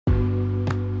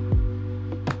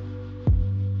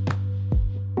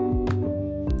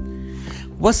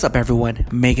What's up, everyone?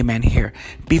 Mega Man here.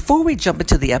 Before we jump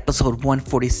into the episode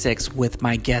 146 with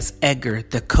my guest Edgar,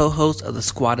 the co-host of the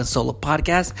Squad and Solo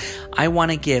podcast, I want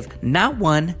to give not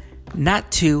one,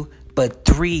 not two, but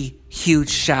three huge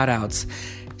shout outs.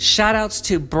 Shout outs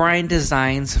to Brian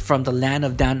Designs from the land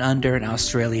of Down Under in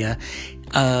Australia.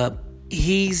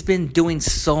 He's been doing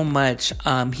so much.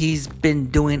 I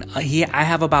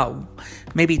have about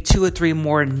maybe 2 or 3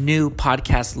 more new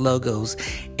podcast logos,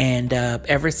 and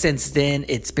ever since then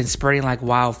it's been spreading like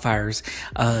wildfires.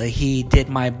 He did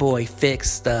my boy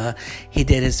Fix, he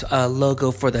did his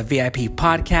logo for the VIP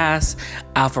podcast.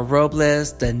 Alpha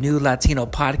Robles, the new Latino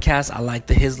podcast, I like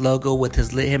his logo with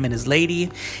him and his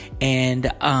lady. And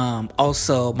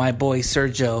also my boy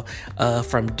Sergio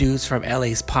from Dudes from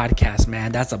LA's podcast,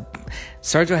 man.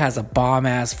 Sergio has a bomb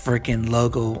ass freaking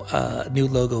logo, new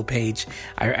logo page.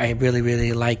 I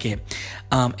really like it.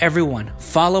 Everyone,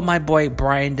 follow my boy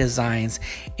Brian Designs.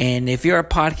 And if you're a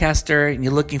podcaster and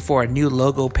you're looking for a new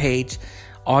logo page,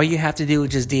 all you have to do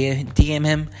is just DM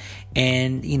him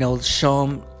and, show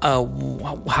him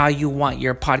how you want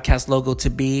your podcast logo to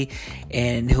be,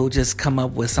 and he'll just come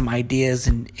up with some ideas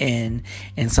and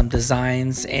some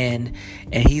designs, and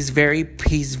he's very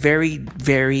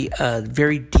detailed.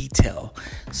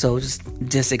 So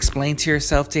just explain to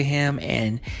yourself to him,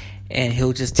 and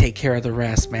he'll just take care of the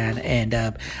rest, man.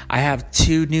 And I have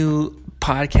 2 new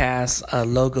podcast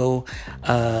logo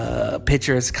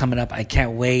pictures coming up. I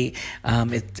can't wait.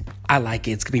 I like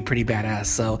it. It's gonna be pretty badass.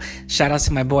 So shout out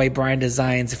to my boy Brian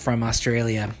Designs from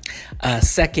Australia.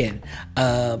 Second,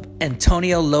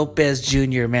 Antonio Lopez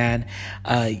Jr., man.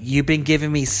 You've been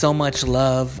giving me so much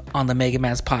love on the Mega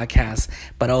Man's podcast,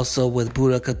 but also with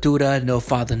Buddha Cultura, No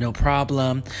Father, No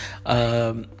Problem.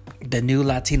 The new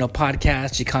Latino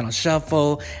podcast, Chicano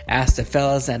Shuffle, Ask the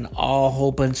Fellas, and a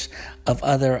whole bunch of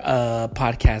other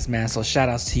podcasts, man. So shout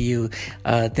outs to you.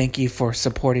 Thank you for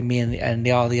supporting me and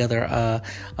all the other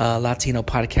Latino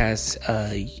podcasts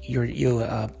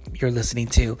you're listening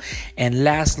to. And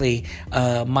lastly,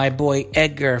 my boy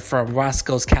Edgar from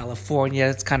Roscoe's, California.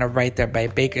 It's kind of right there by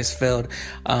Bakersfield.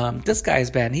 This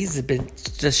guy's been, he's been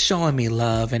just showing me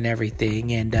love and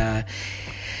everything, and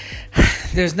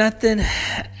there's nothing.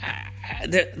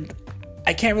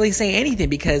 I can't really say anything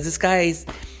because this guy's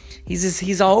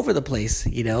he's all over the place.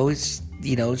 Blow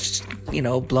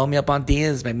me up on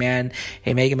DMs, my man.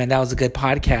 Hey, Mega Man, that was a good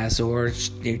podcast, or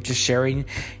just sharing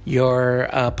your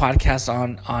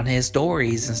podcast on his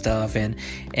stories and stuff. And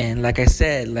like I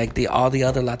said, like all the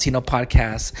other Latino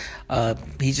podcasts,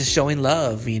 he's just showing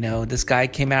love. This guy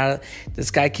came out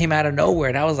of nowhere,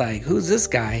 and I was like, who's this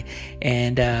guy?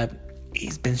 And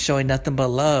he's been showing nothing but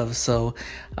love. So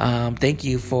thank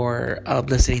you for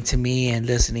listening to me and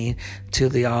listening to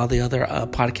all the other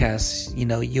podcasts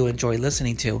you enjoy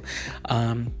listening to.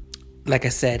 Like I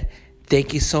said,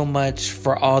 thank you so much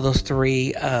for all those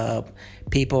 3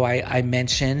 people I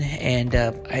mentioned, and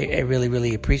I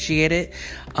really appreciate it.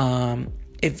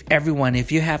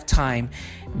 If you have time,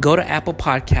 go to Apple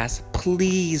Podcasts.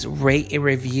 Please rate and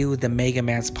review the Mega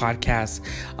Man's podcast.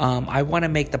 I want to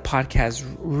make the podcast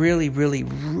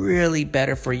really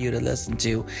better for you to listen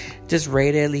to. Just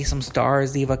rate it, leave some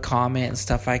stars, leave a comment and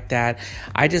stuff like that.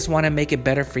 I just want to make it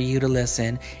better for you to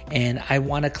listen, and I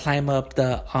want to climb up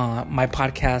the my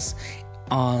podcast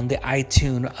on the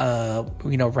iTunes,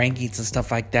 rankings and stuff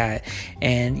like that.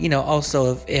 And,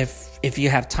 also if you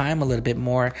have time a little bit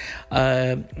more,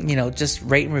 just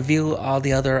rate and review all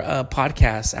the other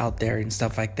podcasts out there and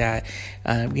stuff like that.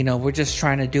 We're just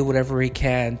trying to do whatever we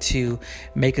can to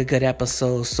make a good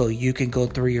episode so you can go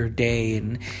through your day.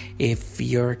 And if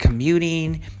you're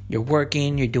commuting, you're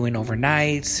working, you're doing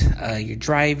overnights, you're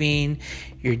driving,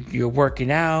 you're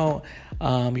working out,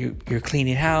 you're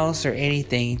cleaning house or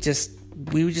anything,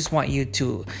 we just want you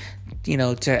to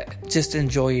just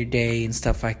enjoy your day and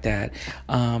stuff like that.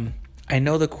 I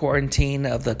know the quarantine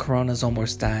of the corona is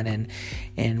almost done,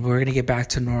 and we're gonna get back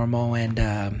to normal. And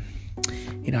I'm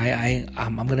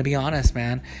gonna be honest,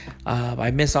 man.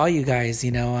 I miss all you guys. I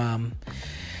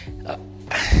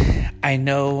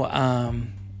know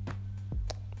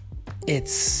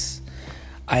it's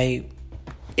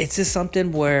just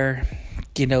something where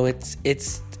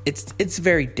it's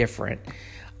very different.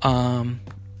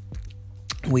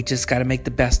 We just got to make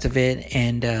the best of it.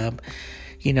 And, a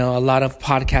lot of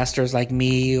podcasters like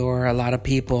me, or a lot of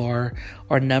people,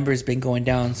 our numbers been going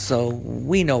down. So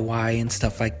we know why and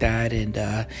stuff like that. And,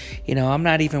 I'm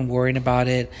not even worrying about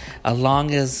it as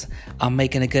long as I'm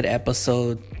making a good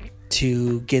episode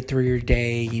to get through your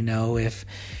day. If,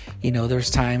 there's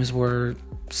times where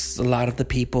a lot of the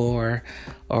people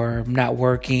are not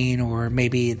working, or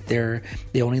maybe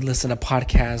they only listen to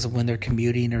podcasts when they're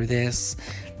commuting or this.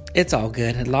 It's all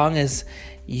good as long as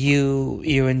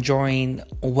you're enjoying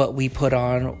what we put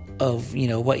on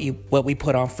what we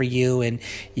put on for you, and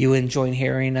you enjoying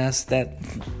hearing us.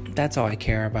 That's all I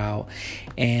care about.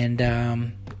 And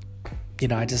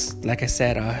I just, like I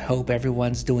said, I hope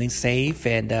everyone's doing safe,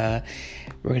 and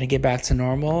we're going to get back to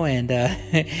normal. And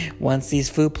once these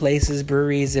food places,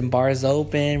 breweries, and bars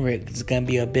open, it's going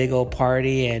to be a big old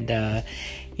party. And,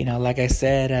 like I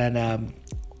said, and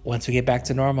once we get back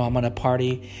to normal, I'm going to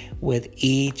party with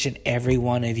each and every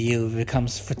one of you. If it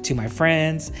comes to my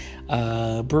friends,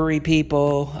 brewery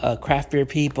people, craft beer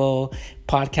people,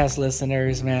 podcast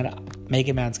listeners, man,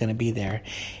 Mega Man's going to be there.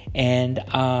 And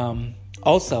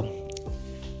also,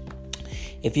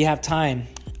 if you have time,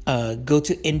 go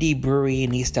to Indie Brewery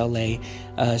in East LA.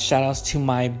 Shout outs to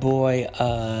my boy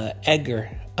Edgar,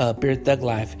 Beer Thug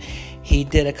Life. He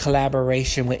did a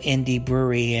collaboration with Indie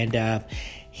Brewery, and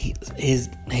his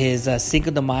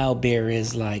Cinco de Mayo beer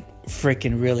is like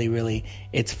freaking really,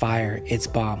 it's fire, it's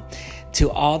bomb.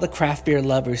 To all the craft beer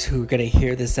lovers who are gonna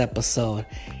hear this episode,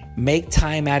 make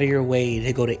time out of your way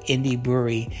to go to Indie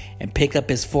Brewery and pick up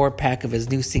his 4-pack of his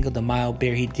new Cinco de Mayo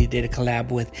beer. He did a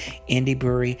collab with Indie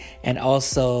Brewery, and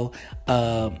also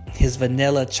his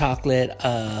vanilla chocolate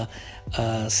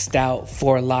stout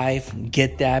for life.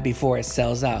 Get that before it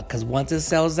sells out, because once it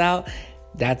sells out,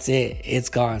 that's it. It's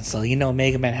gone. So,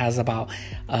 Mega Man has about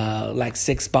like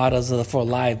 6 bottles of the For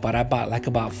Life, but I bought like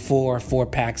about 4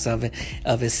 packs of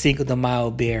his Cinco de Mayo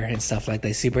beer and stuff like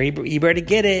that. So you better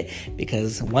get it,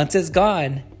 because once it's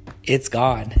gone, it's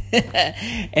gone.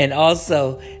 And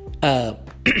also,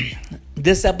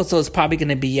 this episode is probably going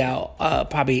to be out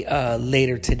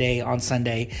later today on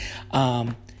Sunday.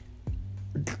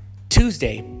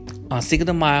 Tuesday on Cinco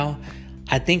de Mayo,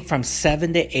 I think from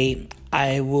 7 to 8,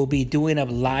 I will be doing a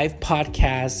live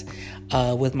podcast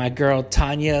with my girl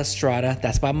Tanya Estrada.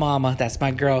 That's my mama. That's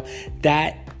my girl.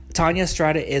 Tanya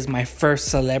Estrada is my first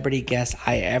celebrity guest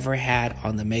I ever had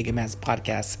on the Mega Man's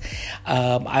podcast.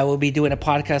 I will be doing a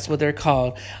podcast with her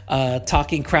called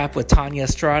Talking Crap with Tanya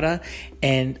Estrada,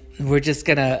 and we're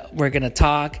gonna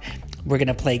talk. We're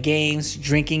gonna play games,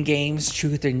 drinking games,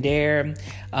 truth and dare.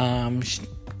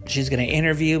 She's going to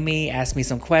interview me, ask me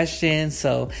some questions.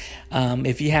 So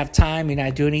if you have time, you're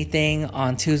not doing anything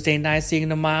on Tuesday night, Cinco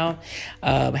de Mayo,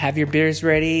 have your beers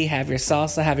ready, have your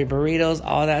salsa, have your burritos,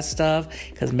 all that stuff,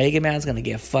 because Mega Man's going to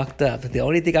get fucked up. The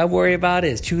only thing I worry about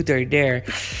is truth or dare,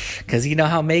 because you know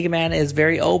how Mega Man is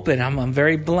very open. I'm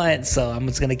very blunt, so I'm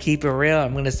just going to keep it real.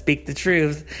 I'm going to speak the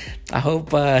truth. I hope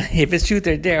if it's truth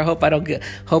or dare, I hope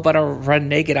I don't run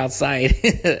naked outside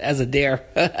as a dare.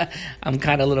 I'm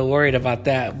kind of a little worried about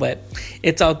that, but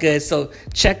it's all good. So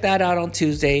check that out on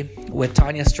Tuesday with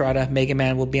Tanya Estrada. Mega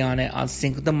Man will be on it on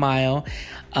Cinco de Mayo.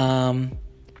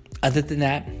 Other than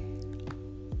that,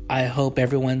 I hope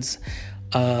everyone's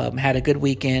had a good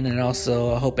weekend, and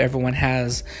also I hope everyone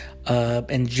has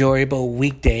enjoyable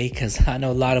weekday, because I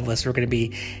know a lot of us are going to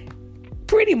be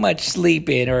pretty much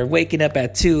sleeping or waking up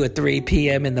at 2 or 3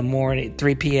 p.m. in the morning,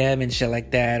 3 p.m. and shit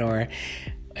like that,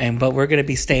 but we're going to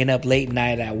be staying up late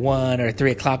night at 1 or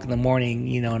 3 o'clock in the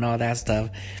morning, and all that stuff.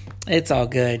 It's all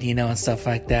good, and stuff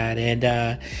like that.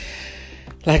 And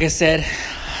like I said,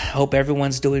 hope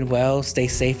everyone's doing well. Stay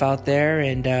safe out there,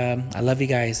 and I love you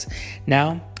guys.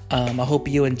 Now, I hope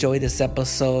you enjoy this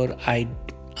episode. I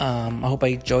hope I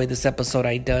enjoyed this episode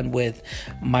I done with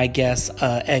my guest,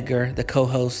 Edgar, the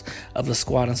co-host of the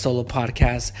Squad and Solo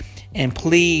podcast. And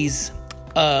please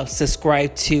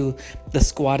subscribe to the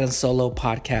Squad and Solo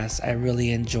podcast. I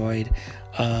really enjoyed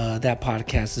that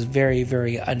podcast. It's very,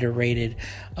 very underrated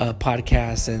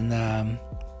podcast, and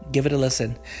give it a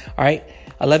listen. All right.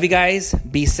 I love you guys.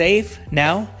 Be safe.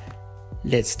 Now,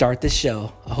 let's start the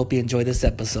show. I hope you enjoy this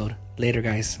episode. Later,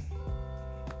 guys.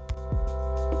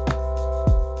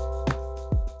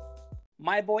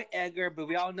 My boy Edgar, but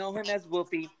we all know him as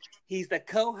Wolfie. He's the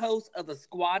co-host of the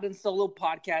Squad and Solo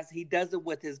podcast. He does it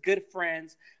with his good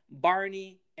friends,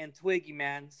 Barney and Twiggy,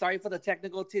 man. Sorry for the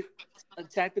technical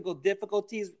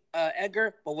difficulties,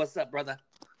 Edgar, but what's up, brother?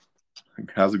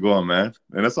 How's it going, man?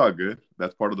 And that's all good.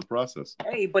 That's part of the process.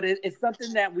 Hey, but it's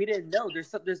something that we didn't know. There's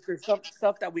some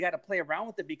stuff that we got to play around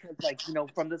with it, because, like,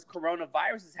 from this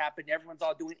coronavirus has happened, everyone's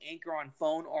all doing Anchor on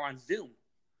phone or on Zoom.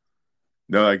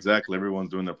 No, exactly. Everyone's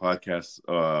doing their podcasts.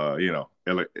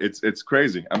 It's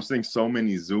crazy. I'm seeing so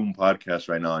many Zoom podcasts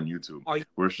right now on YouTube,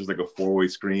 where it's just like a 4-way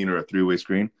screen or a 3-way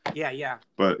screen. Yeah.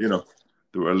 But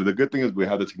the good thing is we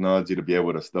have the technology to be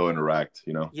able to still interact.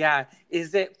 Yeah.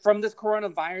 Is it from this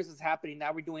coronavirus is happening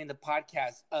now? We're doing the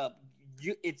podcast.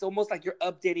 it's almost like you're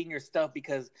updating your stuff,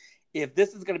 because if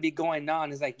this is going to be going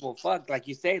on, it's like, well, fuck, like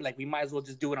you say, like we might as well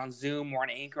just do it on Zoom or on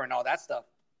Anchor and all that stuff.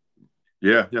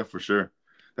 Yeah, for sure.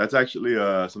 That's actually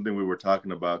something we were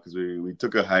talking about, because we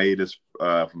took a hiatus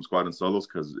from Squad and Solos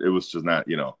because it was just not,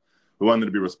 we wanted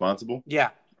to be responsible. Yeah.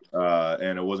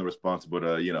 And it wasn't responsible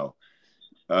to,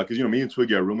 because me and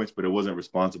Twiggy are roommates, but it wasn't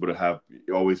responsible to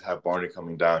always have Barney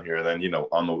coming down here. And then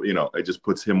it just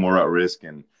puts him more at risk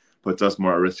and puts us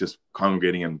more at risk, just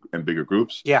congregating in bigger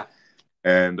groups. Yeah.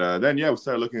 And then we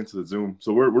started looking into the Zoom.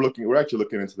 So we're actually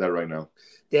looking into that right now.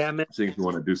 Yeah, man. Seeing if we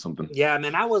want to do something. Yeah,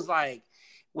 man. I was like,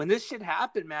 when this shit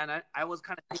happened, man, I was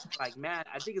kind of thinking like, man,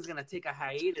 I think it's gonna take a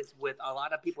hiatus with a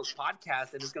lot of people's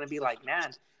podcasts, and it's gonna be like,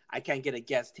 man, I can't get a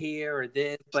guest here or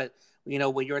this. But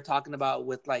what you were talking about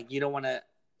with, like, you don't want to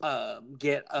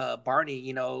get Barney,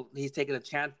 he's taking a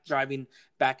chance driving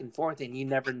back and forth, and you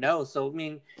never know. So I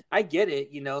mean, I get it,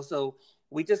 so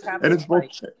we just have to, it's both,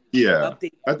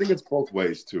 update. I think it's both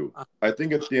ways too. I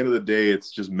think at the end of the day,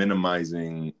 it's just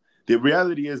minimizing. The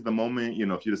reality is, the moment,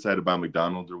 if you decide to buy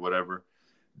McDonald's or whatever,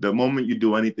 the moment you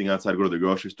do anything outside, go to the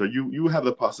grocery store, you have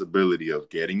the possibility of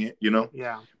getting it,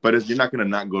 Yeah. But you're not going to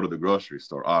not go to the grocery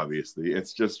store, obviously.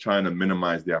 It's just trying to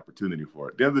minimize the opportunity for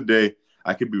it. At the end of the day,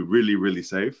 I could be really, really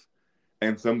safe,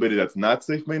 and somebody that's not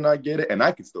safe may not get it, and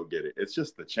I can still get it. It's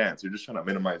just the chance. You're just trying to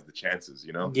minimize the chances,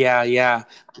 Yeah.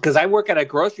 Because I work at a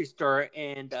grocery store,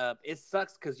 and it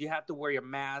sucks because you have to wear your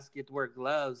mask, you have to wear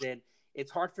gloves, and it's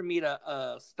hard for me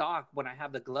to stock when I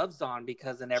have the gloves on,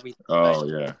 because and everything. Oh,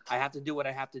 yeah. I have to do what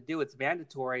I have to do. It's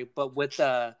mandatory. But with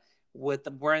the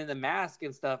wearing the mask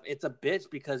and stuff, it's a bitch,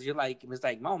 because it's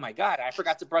like, oh my God, I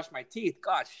forgot to brush my teeth.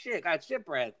 God, shit, got shit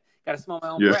breath. Got to smell my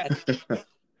own breath.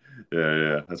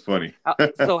 Yeah, that's funny.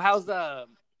 So how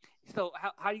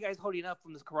are you guys holding up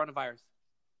from this coronavirus?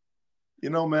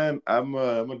 Man, I'm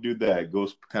a dude that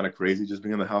goes kind of crazy just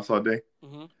being in the house all day.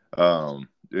 Mm-hmm.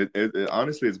 It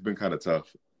honestly, it's been kind of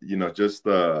tough. Just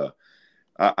I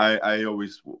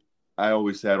always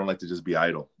say I don't like to just be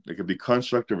idle. It could be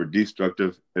constructive or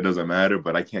destructive. It doesn't matter,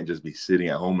 but I can't just be sitting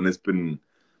at home. And it's been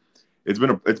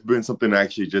something to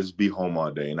actually just be home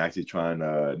all day and actually trying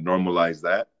to normalize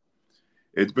that.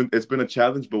 It's been a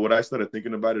challenge, but what I started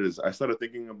thinking about it as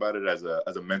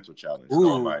a mental challenge.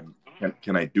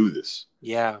 Can I do this?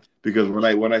 Yeah. Because when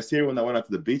I went out to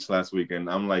the beach last weekend,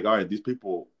 I'm like, all right, these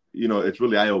people, it's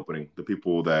really eye opening. The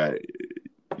people that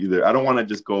either, I don't want to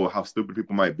just go how stupid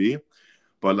people might be,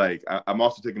 but like I'm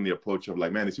also taking the approach of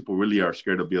like, man, these people really are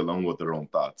scared to be alone with their own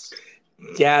thoughts.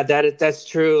 Yeah, that's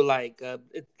true. Like,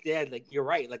 like you're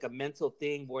right. Like a mental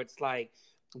thing where it's like,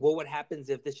 what would happen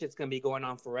if this shit's gonna be going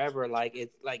on forever? Like,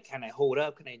 it's like, can I hold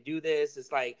up? Can I do this?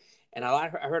 It's like, and I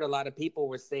heard a lot of people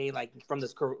were saying, like, from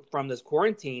this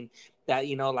quarantine, that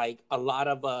like a lot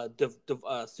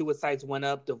of suicides went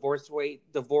up, divorce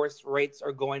rates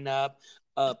are going up,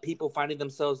 people finding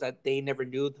themselves that they never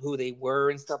knew who they were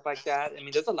and stuff like that. I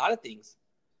mean, there's a lot of things.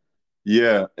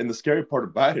 Yeah, and the scary part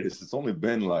about it is it's only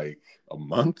been like a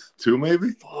month, two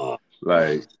maybe. Fuck.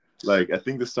 Like I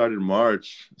think this started in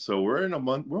March, so we're in a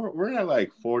month. We're at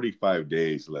like 45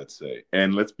 days, let's say.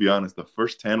 And let's be honest, the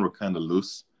first 10 were kind of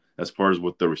loose as far as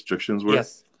what the restrictions were.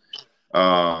 Yes.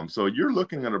 So you're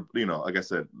looking at like I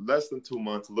said, less than 2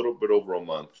 months, a little bit over a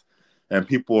month, and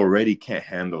people already can't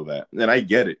handle that. And I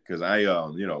get it, because my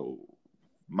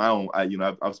own,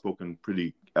 I've spoken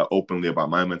pretty openly about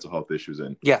my mental health issues,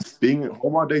 and yes, being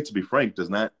home all day, to be frank,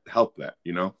 does not help that.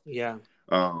 Yeah.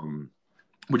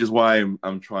 Which is why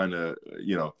I'm trying to,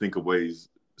 think of ways.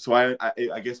 So I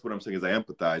guess what I'm saying is I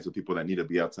empathize with people that need to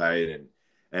be outside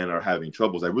and are having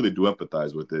troubles. I really do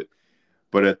empathize with it.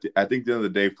 But I think at the end of the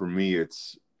day, for me,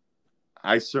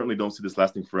 I certainly don't see this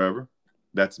lasting forever.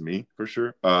 That's me, for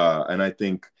sure. And I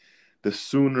think the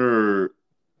sooner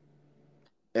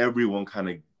everyone kind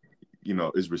of,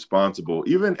 is responsible,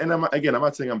 and I'm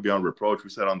not saying I'm beyond reproach. We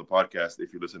said on the podcast,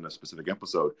 if you listen to a specific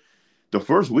episode, the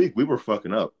first week we were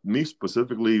fucking up. Me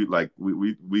specifically, like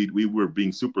we were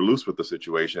being super loose with the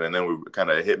situation, and then we kind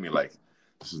of hit me like,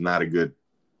 this is not a good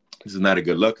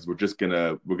look, because we're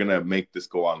gonna make this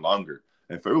go on longer.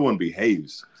 And if everyone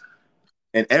behaves,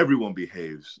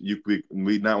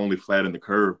 we not only flatten the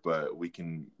curve, but we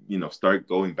can start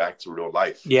going back to real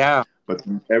life. Yeah. But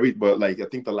like I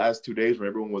think the last 2 days when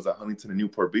everyone was at Huntington and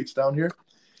Newport Beach down here,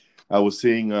 I was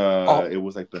seeing it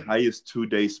was like the highest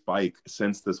 2-day spike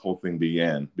since this whole thing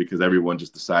began, because everyone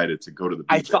just decided to go to the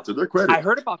beach. To their credit, I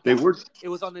heard about that. It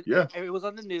was on the It was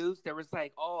on the news. There was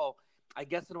like, I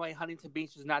guess in a way Huntington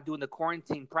Beach is not doing the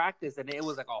quarantine practice, and it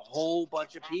was like a whole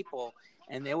bunch of people,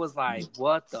 and it was like,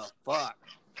 what the fuck?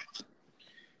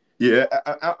 Yeah,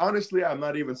 honestly, I'm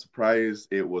not even surprised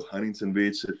it was Huntington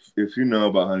Beach. If you know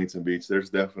about Huntington Beach,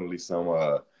 there's definitely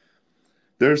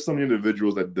there's some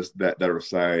individuals that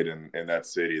reside in that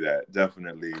city that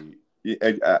definitely,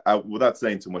 without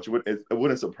saying too much, it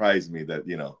wouldn't surprise me that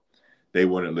they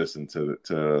wouldn't listen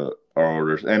to our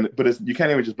orders. But you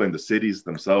can't even just blame the cities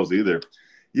themselves either.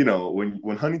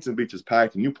 When Huntington Beach is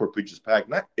packed and Newport Beach is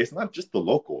packed, it's not just the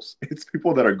locals; it's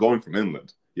people that are going from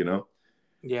inland.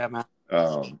 Yeah, man.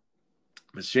 Um,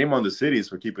 but shame on the cities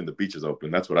for keeping the beaches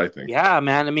open. That's what I think. Yeah,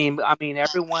 man. I mean,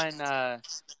 everyone.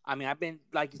 I've been,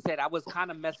 like you said, I was kind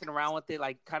of messing around with it,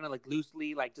 like kind of like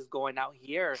loosely, like just going out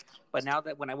here. But now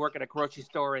that when I work at a grocery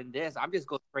store and I'm just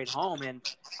going straight home, and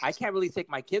I can't really take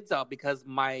my kids out because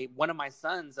one of my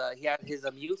sons, his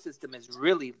immune system is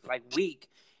really like weak,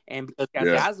 and because he has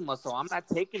Yeah. asthma, so I'm not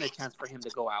taking a chance for him to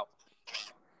go out.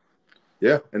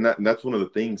 Yeah, and that's one of the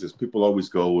things is people always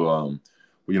go,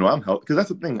 I'm healthy, because that's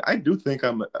the thing. I do think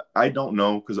I don't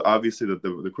know, because obviously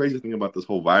the crazy thing about this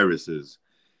whole virus is,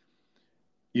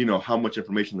 how much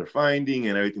information they're finding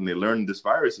and everything they learn. This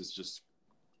virus is just,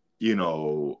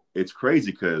 it's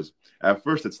crazy because at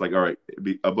first it's like, all right,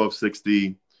 be above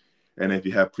 60, and if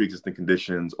you have pre-existing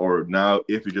conditions, or now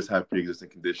if you just have pre-existing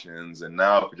conditions, and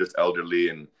now if you're just elderly,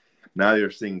 and now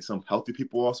you're seeing some healthy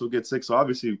people also get sick. So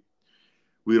obviously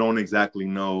we don't exactly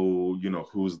know,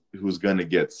 who's gonna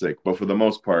get sick. But for the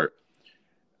most part,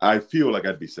 I feel like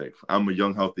I'd be safe. I'm a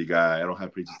young, healthy guy. I don't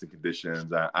have pre-existing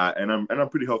conditions. I'm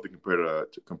pretty healthy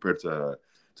compared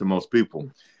to most people.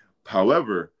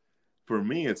 However, for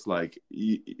me, it's like,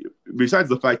 besides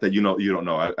the fact that you don't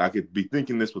know, I could be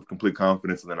thinking this with complete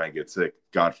confidence and then I get sick,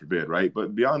 God forbid, right?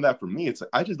 But beyond that, for me, it's like,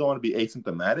 I just don't want to be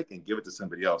asymptomatic and give it to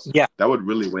somebody else. Yeah. That would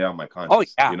really weigh on my Oh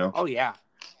conscience. yeah. Oh yeah.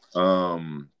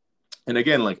 And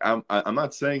again, like I'm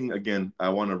not saying, again, I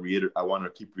want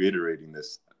to keep reiterating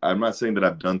this. I'm not saying that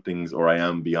I've done things or I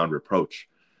am beyond reproach.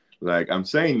 Like, I'm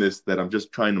saying this, that I'm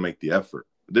just trying to make the effort.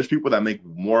 There's people that make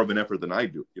more of an effort than I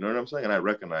do. You know what I'm saying? And I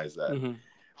recognize that. Mm-hmm.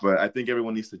 But I think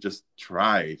everyone needs to just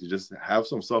try to just have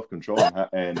some self-control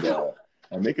and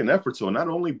make an effort. So not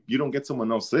only you don't get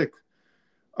someone else sick,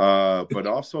 but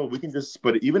also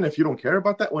but even if you don't care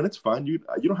about that one, it's fine. You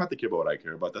don't have to care about what I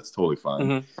care about. That's totally fine.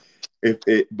 Mm-hmm.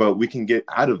 But we can get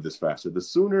out of this faster. The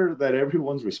sooner that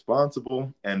everyone's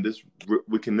responsible, and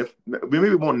we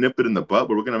maybe won't nip it in the butt,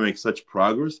 but we're going to make such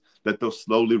progress that they'll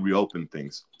slowly reopen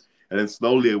things. And then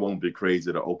slowly it won't be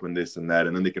crazy to open this and that.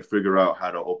 And then they can figure out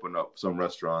how to open up some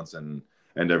restaurants and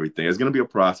everything. It's going to be a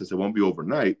process. It won't be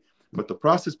overnight, but the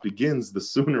process begins the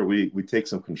sooner we take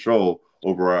some control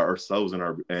over ourselves and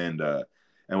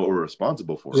what we're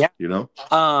responsible for. Yeah. You know?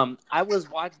 I was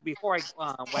watching before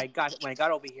when I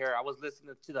got over here. I was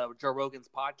listening to the Joe Rogan's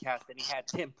podcast, and he had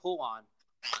Tim Pool on.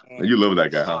 And you love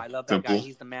that guy, huh? I love that guy.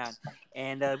 He's the man.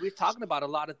 And we were talking about a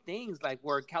lot of things, like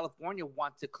where California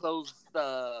wants to close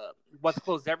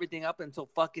everything up until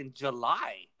fucking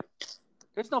July.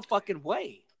 There's no fucking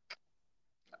way.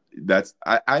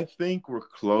 I think we're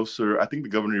closer. I think the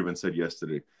governor even said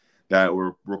yesterday that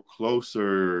we're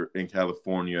closer in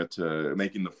California to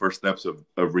making the first steps of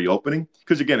reopening.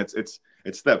 Because again, it's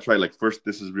steps, right? Like, first,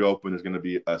 this is reopen. There's going to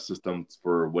be a system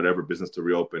for whatever business to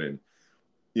reopen, and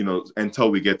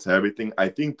until we get to everything. I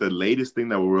think the latest thing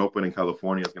that will reopen in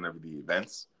California is going to be the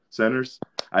events centers.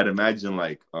 I'd imagine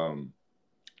like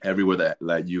everywhere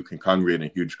that you can congregate in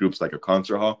huge groups, like a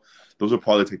concert hall. Those will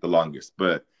probably take the longest,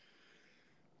 but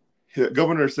the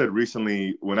governor said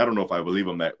recently, when I don't know if I believe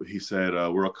him, that he said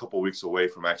we're a couple weeks away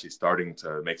from actually starting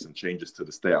to make some changes to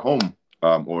the stay-at-home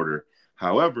order.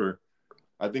 However,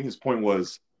 I think his point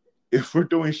was, if we're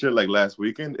doing shit like last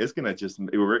weekend,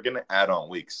 we're gonna add on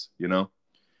weeks,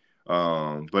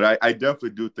 But I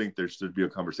definitely do think there should be a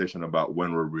conversation about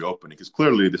when we're reopening, because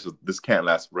clearly this can't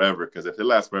last forever. Because if it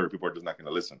lasts forever, people are just not going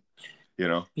to listen,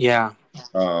 Yeah.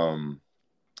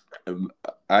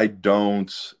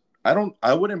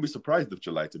 I wouldn't be surprised if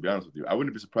July, to be honest with you. I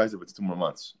wouldn't be surprised if it's 2 more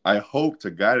months. I hope to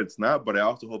God it's not, but I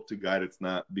also hope to God it's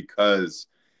not, because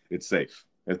it's safe,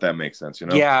 if that makes sense,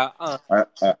 Yeah.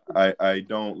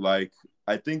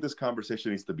 I think this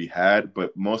conversation needs to be had,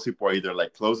 but most people are either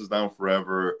like, closes down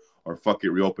forever, or fuck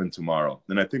it, reopen tomorrow.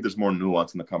 And I think there's more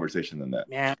nuance in the conversation than that.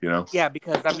 Man. Yeah,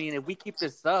 because if we keep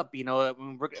this up,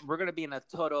 we're gonna be in a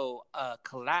total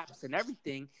collapse and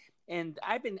everything. And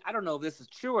I don't know if this is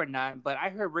true or not, but I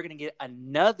heard we're gonna get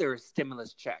another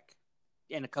stimulus check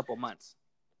in a couple months.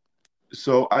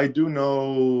 So I do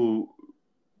know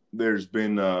there's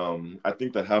been, I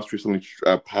think the House recently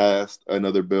passed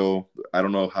another bill. I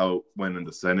don't know when in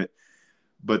the Senate,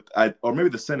 or maybe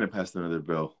the Senate passed another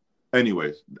bill.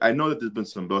 anyways, I know that there's been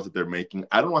some bills that they're making.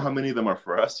 I don't know how many of them are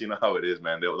for us. You know how it is,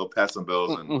 man. They'll pass some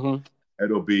bills and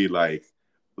it'll be like,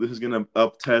 this is gonna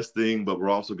up testing, but we're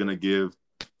also gonna give,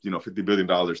 $50 billion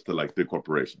to like big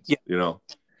corporations. Yeah.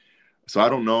 So I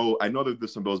don't know. I know that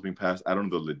there's some bills being passed. I don't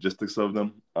know the logistics of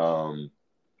them.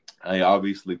 I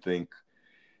obviously think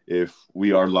if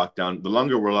we are locked down, the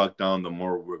longer we're locked down, the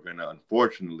more we're gonna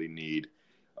unfortunately need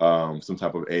some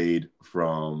type of aid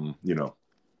from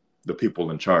the people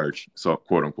in charge, so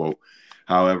quote unquote.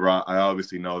 However, I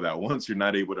obviously know that once you're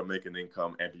not able to make an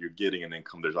income and you're getting an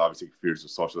income, there's obviously fears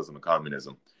of socialism and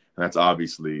communism, and that's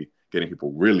obviously getting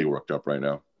people really worked up right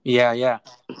now. Yeah.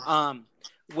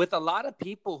 With a lot of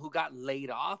people who got laid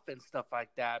off and stuff like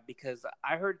that, because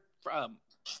I heard from,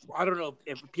 I don't know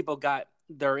if people got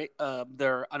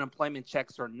their unemployment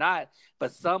checks or not,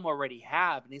 but some already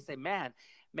have, and they say, "Man,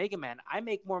 Mega Man, I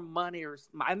make more money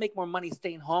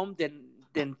staying home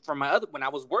than for my other when I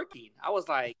was working." I was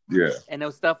like, yeah, and there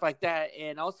was stuff like that,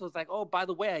 and also it's like, oh, by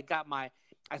the way,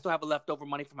 I still have a leftover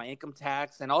money for my income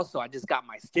tax, and also I just got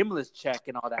my stimulus check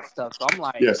and all that stuff. So I'm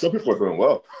like, yeah, some people are doing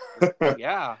well.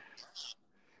 yeah.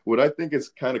 What I think is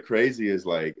kind of crazy is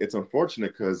like it's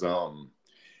unfortunate because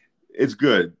it's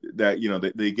good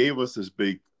that they gave us this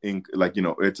big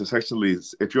it's essentially,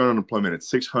 if you're on unemployment, it's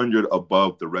 600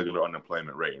 above the regular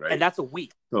unemployment rate, right? And that's a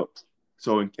week.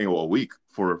 So in a week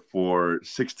for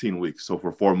 16 weeks, so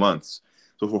for 4 months.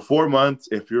 So for 4 months,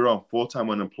 if you're on full-time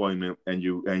unemployment and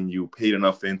you paid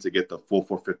enough in to get the full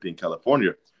 450 in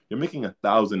California, you're making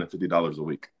 $1,050 a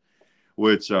week,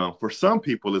 which for some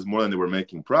people is more than they were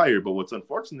making prior. But what's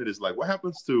unfortunate is like, what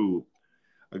happens to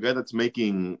a guy that's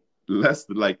making less?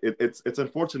 Like it's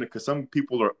unfortunate because some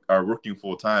people are working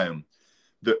full-time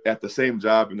at the same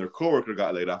job, and their coworker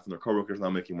got laid off, and their coworker's now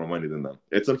making more money than them.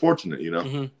 It's unfortunate,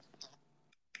 Mm-hmm.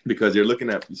 because you're looking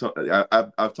at. So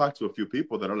I've talked to a few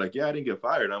people that are like, yeah, I didn't get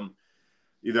fired. I'm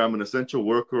an essential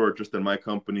worker, or just in my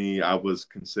company, I was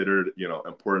considered,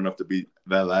 important enough to be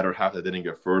that latter half that didn't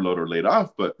get furloughed or laid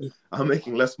off. But I'm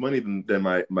making less money than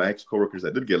my ex coworkers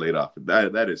that did get laid off.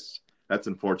 That's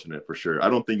unfortunate for sure. I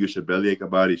don't think you should bellyache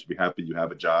about it. You should be happy you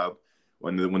have a job.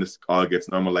 When this all gets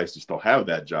normalized, you still have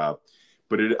that job.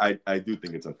 But I do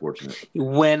think it's unfortunate.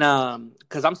 When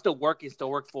because I'm still work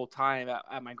full time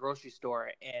at my grocery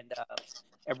store, and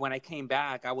when I came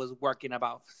back, I was working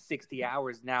about 60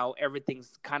 hours. Now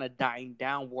everything's kind of dying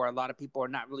down, where a lot of people are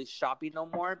not really shopping no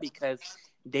more because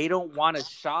they don't want to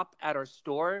shop at our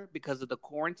store because of the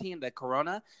quarantine, the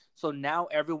corona. So now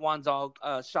everyone's all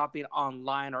shopping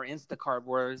online or Instacart,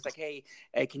 where it's like, hey,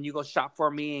 can you go shop for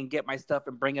me and get my stuff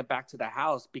and bring it back to the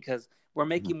house, because we're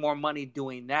making more money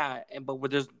doing that, but where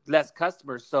there's less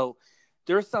customers. So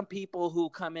there's some people who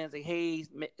come in and say, hey,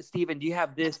 Steven, do you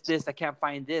have this? I can't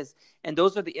find this. And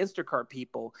those are the Instacart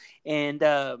people. And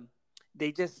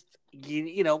they just,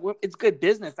 it's good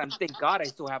business. Thank God I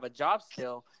still have a job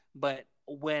still. But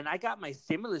when I got my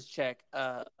stimulus check,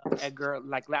 Edgar,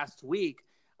 like last week,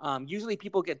 usually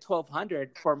people get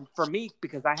 $1,200. For me,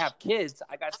 because I have kids,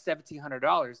 I got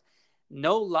 $1,700.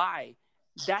 No lie.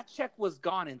 That check was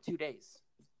gone in 2 days.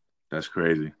 That's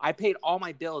crazy. I paid all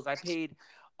my bills.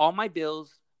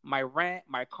 My rent,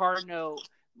 my car note,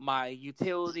 my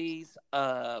utilities,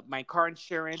 my car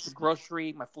insurance,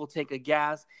 grocery, my full tank of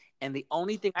gas. And the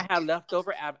only thing I had left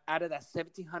over out of that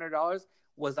 $1,700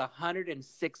 was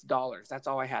 $106. That's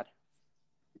all I had.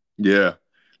 Yeah,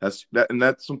 that's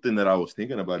something that I was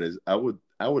thinking about. Is I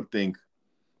would think,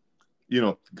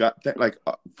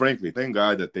 frankly, thank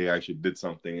God that they actually did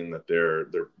something, and that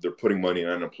they're putting money in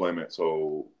unemployment.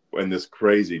 So in this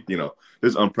crazy, this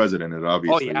is unprecedented,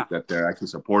 obviously, that they're actually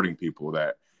supporting people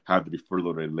that have to be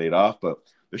furloughed and laid off. But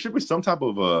there should be some type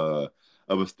of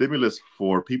a stimulus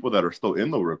for people that are still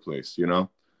in the workplace.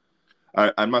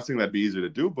 I'm not saying that'd be easy to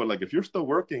do, but like if you're still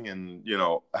working and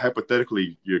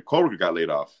hypothetically your coworker got laid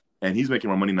off and he's making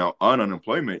more money now on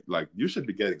unemployment, like you should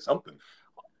be getting something.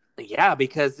 Yeah,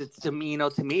 because it's to me,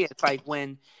 it's like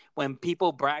when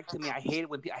people brag to me, I hate it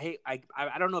when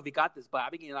I don't know if you got this, but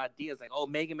I've been getting a lot of deals like, oh,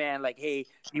 Mega Man, like, hey,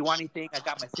 do you want anything? I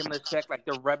got my stimulus check. Like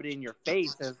they're rubbing it in your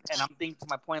face, and I'm thinking to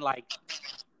my point, like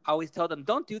I always tell them,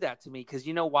 don't do that to me, because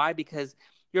you know why? Because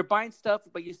you're buying stuff,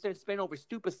 but you're still spending over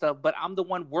stupid stuff. But I'm the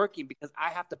one working because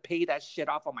I have to pay that shit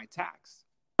off on my tax.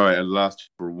 All right, I lost you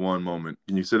for one moment.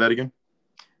 Can you say that again?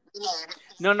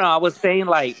 No, I was saying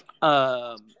like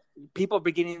people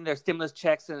are getting their stimulus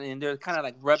checks and they're kind of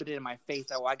like rubbing it in my face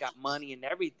that, I got money and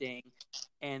everything.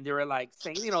 And they were like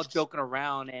saying, joking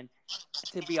around. And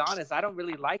to be honest, I don't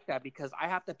really like that because I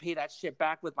have to pay that shit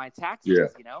back with my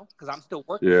taxes, because I'm still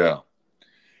working. Yeah.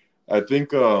 I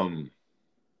think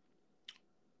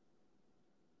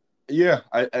Yeah,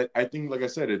 I think, like I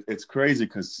said, it's crazy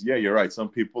because, yeah, you're right. Some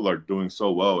people are doing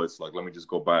so well. It's like, let me just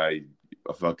go buy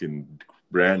a fucking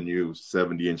brand new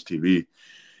 70-inch TV.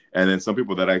 And then some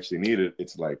people that actually need it,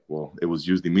 it's like, well, it was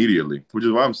used immediately, which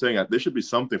is why I'm saying there should be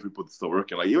something for people to still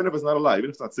working. Like, even if it's not a lot, even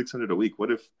if it's not 600 a week,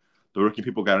 what if the working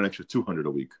people got an extra 200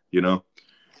 a week? You know,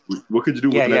 what could you do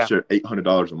with Yeah, an yeah. extra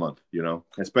 $800 a month? You know,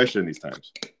 especially in these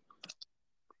times.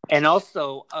 And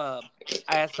also, I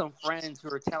had some friends who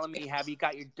were telling me, "Have you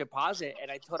got your deposit?" And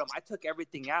I told them I took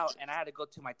everything out, and I had to go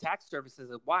to my tax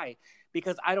services. Why?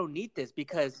 Because I don't need this.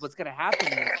 Because what's going to happen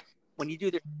is when you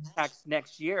do the tax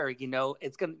next year,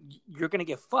 you're gonna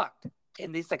get fucked.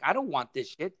 And it's like, I don't want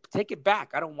this shit. Take it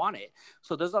back. I don't want it.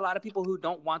 So there's a lot of people who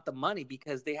don't want the money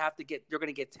because they're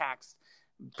gonna get taxed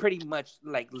pretty much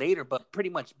like later, but pretty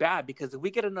much bad. Because if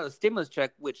we get another stimulus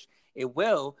check, which it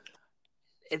will,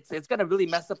 it's gonna really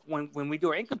mess up when we do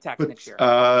our income tax next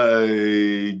But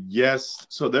year. yes,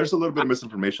 so there's a little bit of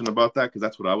misinformation about that because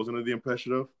that's what I was under the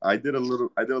impression of. I did a little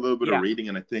bit of Yeah, reading,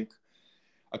 and I think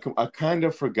I kind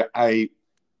of forgot. I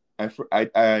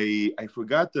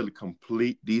forgot the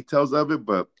complete details of it,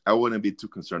 but I wouldn't be too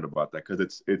concerned about that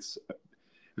because it's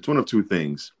one of two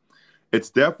things. It's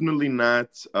definitely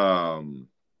not. Some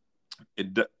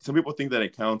people think that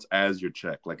it counts as your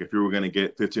check. Like if you were going to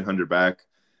get 1,500 back,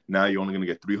 now you're only going to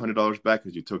get $300 back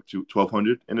because you took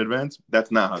 1,200 in advance.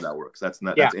 That's not how that works. yeah.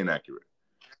 That's inaccurate.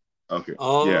 Okay,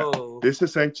 yeah. Oh, This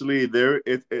essentially there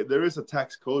is a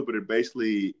tax code, but it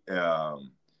basically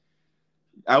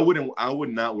I would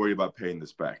not worry about paying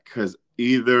this back because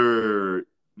either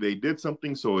they did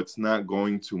something so it's not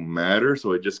going to matter,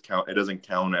 so it doesn't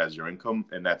count as your income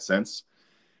in that sense,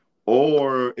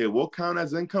 or it will count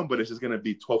as income, but it's just going to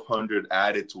be 1,200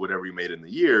 added to whatever you made in the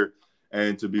year.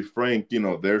 And to be frank,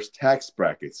 there's tax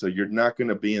brackets, so you're not going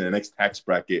to be in the next tax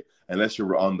bracket unless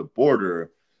you're on the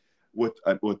border with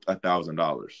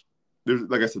 $1,000. There's,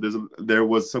 like I said, there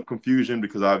was some confusion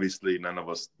because obviously none of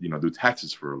us, do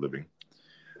taxes for a living.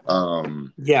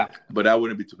 Um, yeah, but I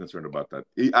wouldn't be too concerned about that.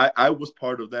 I was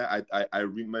part of that. I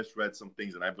misread some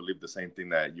things and I believe the same thing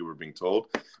that you were being told.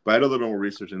 But I did a little bit more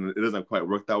research and it doesn't quite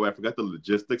work that way. I forgot the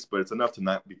logistics, but it's enough to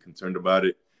not be concerned about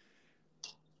it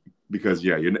because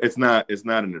yeah, it's not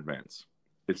an advance.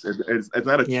 It's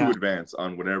not a true yeah, advance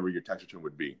on whatever your tax return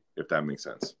would be, if that makes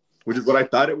sense. Which is what I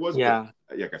thought it was, but yeah.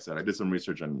 like I said, I did some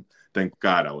research and thank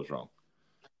God I was wrong.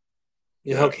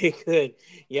 Yeah, Yeah. okay, good.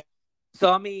 Yeah.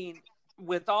 So I mean,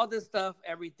 with all this stuff,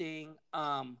 everything,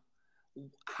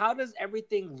 how does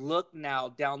everything look now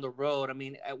down the road? I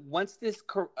mean, once this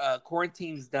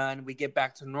quarantine's done, we get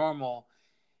back to normal.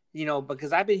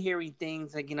 Because I've been hearing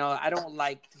things like, I don't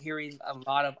like hearing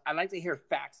I like to hear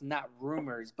facts, not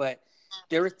rumors. But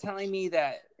they were telling me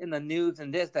that in the news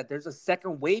and that there's a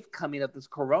second wave coming of this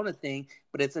Corona thing,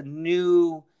 but it's a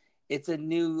new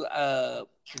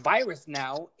virus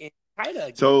now in China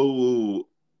again. So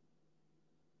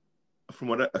from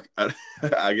what again,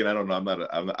 I don't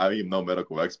know. I am no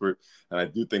medical expert, and I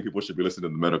do think people should be listening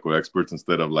to the medical experts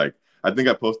instead of like. I think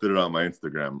I posted it on my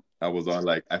Instagram. I was on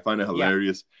like I find it Yeah,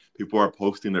 hilarious. People are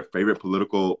posting their favorite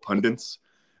political pundits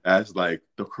as like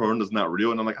the corona's not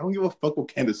real, and I'm like, I don't give a fuck what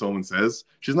Candace Owens says.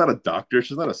 She's not a doctor.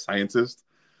 She's not a scientist.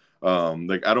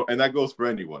 Like I don't, and that goes for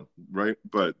anyone, right?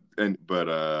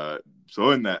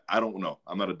 So in that, I don't know.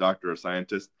 I'm not a doctor or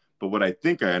scientist, but what I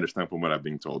think I understand from what I'm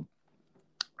being told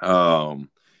um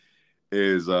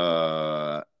is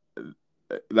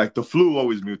like the flu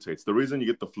always mutates. The reason you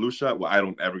get the flu shot, well, I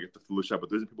don't ever get the flu shot, but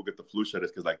the reason people get the flu shot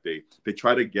is because like they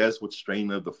try to guess which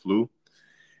strain of the flu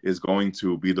is going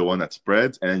to be the one that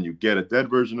spreads, and you get a dead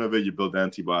version of it, you build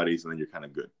antibodies, and then you're kind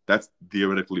of good. That's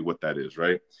theoretically what that is,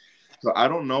 right? So I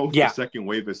don't know if the yeah, second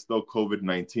wave is still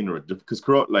COVID-19 or because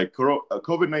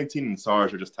COVID-19 and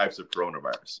SARS are just types of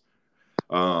coronavirus.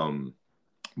 Um,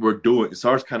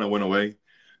 SARS kind of went away.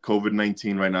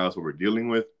 COVID-19 right now is what we're dealing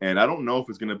with. And I don't know if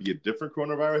it's going to be a different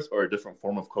coronavirus or a different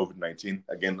form of COVID-19.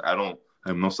 Again, I'm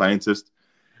no scientist.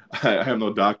 I am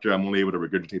no doctor. I'm only able to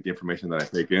regurgitate the information that I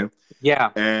take in. yeah,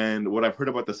 And what I've heard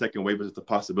about the second wave is it's a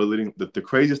possibility. The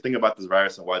craziest thing about this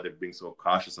virus and why they're being so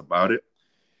cautious about it,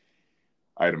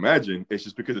 I'd imagine, it's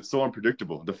just because it's so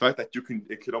unpredictable. The fact that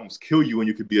it could almost kill you and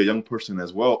you could be a young person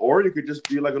as well, or you could just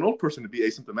be like an old person to be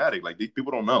asymptomatic. Like these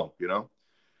people don't know.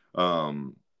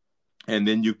 Um, and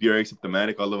then you're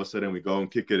asymptomatic. All of a sudden, we go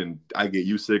and kick it, and I get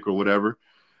you sick or whatever.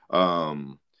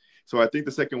 Um, so I think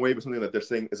the second wave is something that they're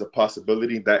saying is a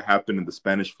possibility that happened in the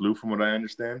Spanish flu, from what I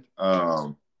understand.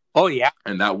 oh yeah,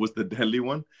 And that was the deadly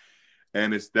one.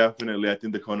 And it's definitely, I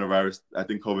think I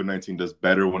think COVID-19 does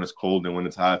better when it's cold than when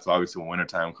it's hot. So obviously, when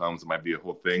wintertime comes, it might be a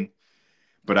whole thing.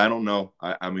 But I don't know.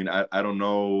 I mean, I don't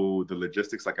know the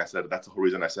logistics. Like I said, that's the whole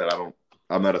reason I said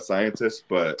I'm not a scientist,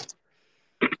 but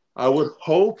I would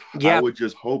hope, I Yeah. would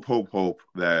just hope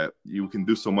that you can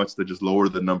do so much to just lower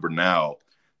the number now.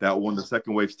 That when the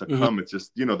second wave's to Mhm. come, it's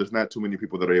just, there's not too many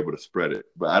people that are able to spread it.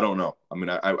 But I don't know. I mean,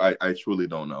 I truly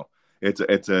don't know.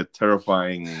 It's a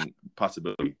terrifying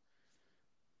possibility.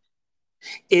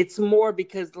 It's more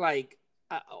because like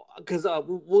because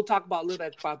we'll talk about a little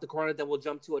bit about the corona, then we'll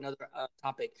jump to another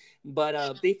topic.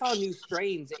 But they found new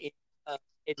strains in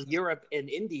Europe and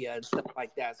India and stuff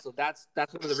like that. So that's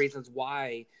one of the reasons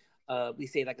why we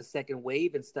say like a second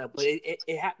wave and stuff. But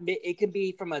it can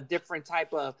be from a different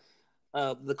type of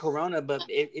the corona, but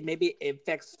it maybe it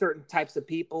affects certain types of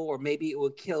people, or maybe it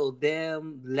will kill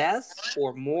them less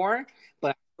or more.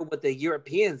 But with the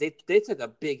Europeans, they took a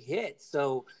big hit.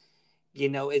 So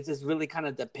it just really kind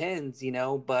of depends,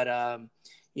 but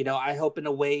I hope in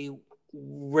a way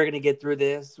we're going to get through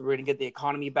this. We're going to get the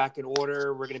economy back in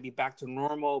order. We're going to be back to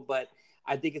normal. But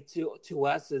I think to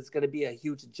us, it's going to be a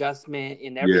huge adjustment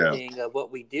in Yeah. everything of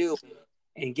what we do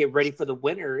and get ready for the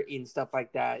winter and stuff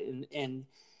like that. And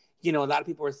a lot of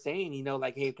people are saying,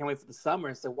 like, hey, can't wait for the summer.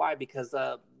 And so why? Because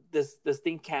this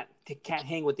thing can't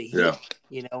hang with the Yeah.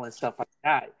 heat, and stuff like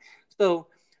that. So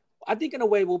I think in a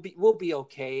way we'll be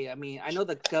okay. I mean, I know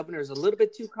the governor's a little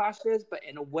bit too cautious, but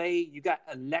in a way you got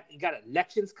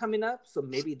elections coming up, so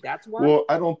maybe that's why. Well,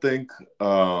 I don't think.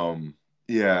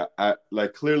 Yeah, I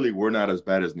like clearly we're not as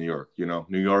bad as New York.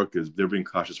 New York they're being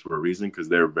cautious for a reason because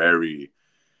they're very,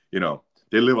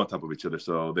 they live on top of each other,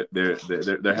 so they're having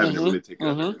to Mm-hmm. really take it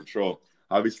under Mm-hmm. control.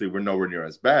 Obviously, we're nowhere near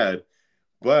as bad,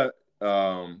 but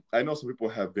I know some people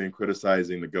have been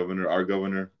criticizing the governor, our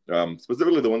governor,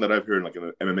 specifically the one that I've heard like in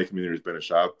the MMA community has been a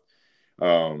shop.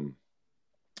 Um,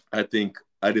 I think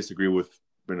I disagree with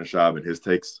Ben Ashab and his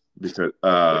takes because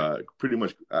pretty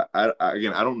much,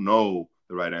 again, I don't know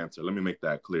the right answer. Let me make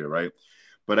that clear, right?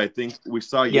 But I think we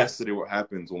saw Yes. yesterday what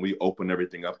happens when we open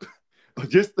everything up.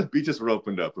 Just the beaches were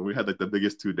opened up, and we had like the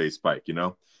biggest 2-day spike.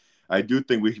 I do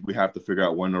think we have to figure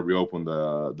out when to reopen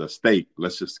the state.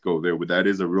 Let's just go there. But that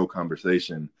is a real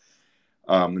conversation.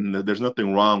 And there's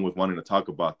nothing wrong with wanting to talk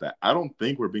about that. I don't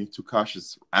think we're being too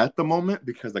cautious at the moment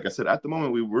because, like I said, at the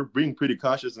moment we're being pretty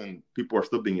cautious and people are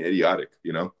still being idiotic.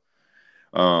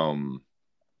 Um,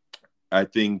 I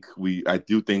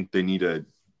do think they need to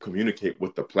communicate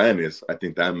what the plan is. I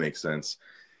think that makes sense.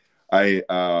 I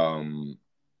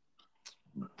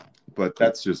But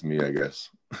that's just me, I guess.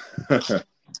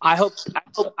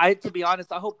 To be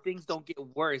honest, I hope things don't get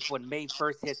worse when May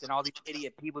 1st hits and all these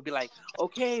idiot people be like,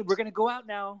 okay, we're gonna go out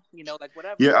now, like Yeah,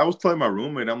 whatever. I was telling my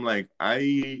roommate, I'm like,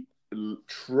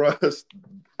 trust.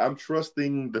 I'm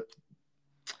trusting the.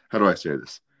 How do I say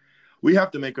this? We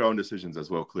have to make our own decisions as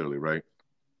well. Clearly, right?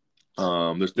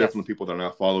 There's Yes. definitely people that are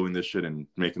not following this shit and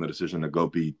making the decision to go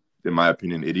be, in my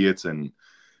opinion, idiots and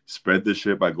spread this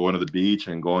shit by going to the beach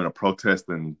and going to protest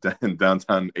in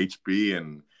downtown HB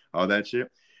and all that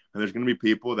shit. And there's going to be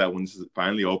people that when this is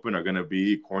finally open are going to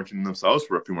be quarantining themselves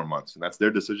for a few more months. And that's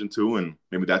their decision too. And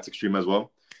maybe that's extreme as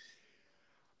well.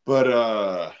 But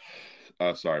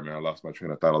sorry, man, I lost my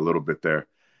train of thought a little bit there.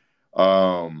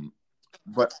 Um,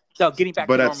 but So getting back to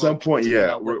but at some normal, point,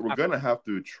 yeah, what we're gonna have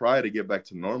to try to get back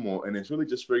to normal, and it's really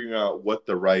just figuring out what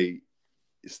the right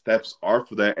steps are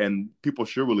for that. And people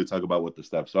should really talk about what the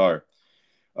steps are.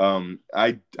 I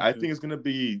Mhm. think it's gonna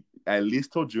be at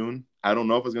least till June. I don't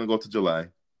know if it's gonna go to July,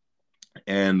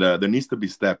 and there needs to be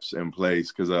steps in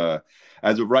place because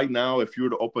as of right now, if you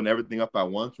were to open everything up at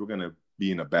once, we're gonna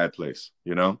be in a bad place.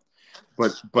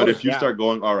 But Oh if you yeah. start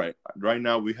going, all right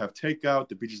now we have takeout,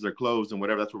 the beaches are closed, and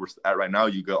whatever, that's where we're at right now.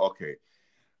 You go, okay,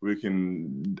 we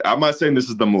can. I'm not saying this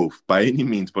is the move by any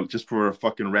means, but just for a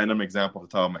fucking random example off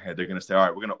the top of my head, they're gonna say, all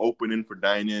right, we're gonna open in for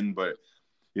dine-in, but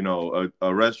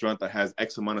a restaurant that has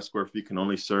X amount of square feet can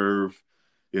only serve,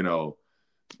 you know,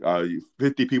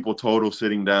 50 people total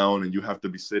sitting down, and you have to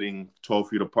be sitting 12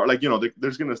 feet apart. Like,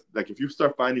 there's gonna like if you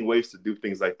start finding ways to do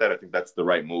things like that, I think that's the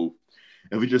right move.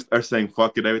 If we just are saying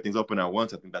fuck it, everything's open at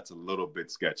once, I think that's a little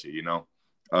bit sketchy.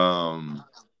 Um,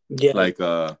 Yeah. like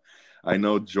I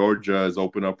know Georgia is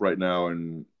open up right now,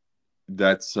 and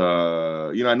that's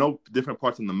I know different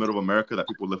parts in the middle of America that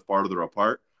people live farther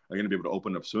apart are going to be able to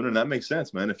open up sooner, and that makes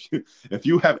sense, man. If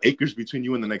you have acres between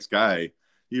you and the next guy,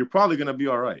 you're probably going to be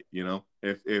all right,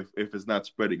 if it's not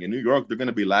spreading. In New York, they're going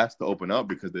to be last to open up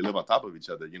because they live on top of each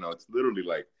other. It's literally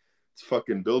like it's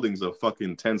fucking buildings of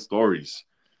fucking 10 stories,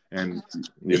 and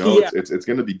Yeah. it's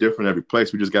going to be different every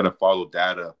place. We just got to follow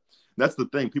data. That's the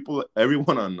thing.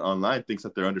 Everyone online thinks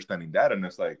that they're understanding data, and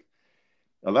it's like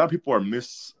a lot of people are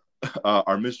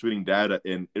are mistreating data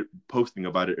and posting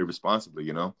about it irresponsibly.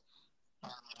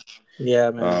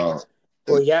 Yeah, man. Uh,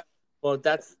 Well, yeah. Well,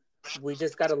 we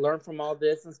just got to learn from all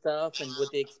this and stuff, and with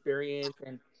the experience,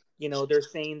 and they're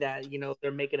saying that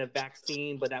they're making a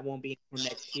vaccine, but that won't be until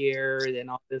next year, and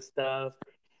all this stuff.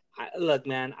 Look,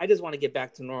 man, I just want to get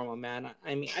back to normal, man.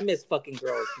 I mean, I miss fucking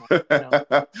girls,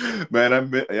 man.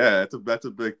 Man, yeah, that's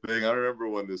a big thing. I remember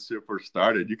when this shit first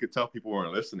started, you could tell people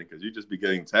weren't listening because you just be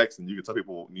getting texts, and you could tell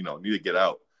people, need to get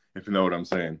out, if you know what I'm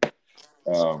saying.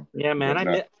 Yeah, man. But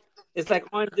not. It's like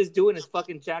all I'm just doing is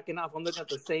fucking jacking off. I'm looking at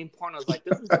the same porn. I was like,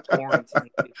 this is boring to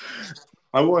me.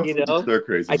 I want to stir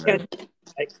crazy, I man.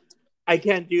 I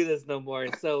can't do this no more.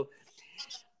 So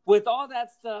with all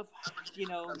that stuff,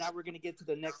 now we're gonna get to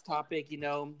the next topic.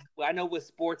 I know with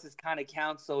sports it's kind of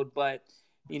canceled, but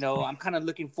I'm kind of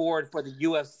looking forward for the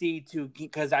UFC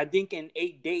because I think in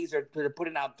 8 days they're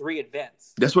putting out 3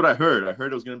 events. That's what I heard. I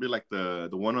heard it was gonna be like the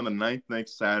one on the 9th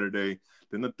next Saturday,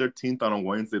 then the 13th on a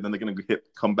Wednesday, then they're gonna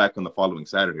come back on the following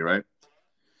Saturday, right?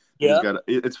 Yeah.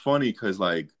 It's funny because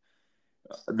like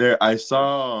I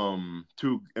saw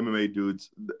 2 MMA dudes.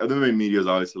 The MMA media is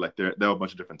obviously like they have a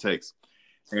bunch of different takes.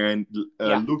 And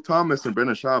Luke Thomas and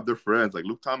Brendan Schaub, they're friends. Like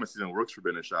Luke Thomas even works for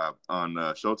Brendan Schaub on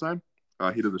Showtime.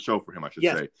 He does a show for him, I should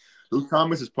say. Luke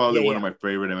Thomas is probably one of my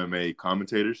favorite MMA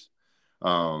commentators.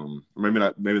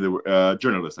 Maybe they were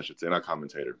journalists, I should say, not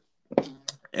commentator.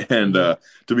 And to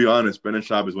be honest, Brendan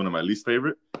Schaub is one of my least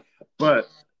favorite. But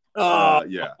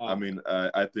yeah, I mean,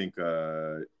 I think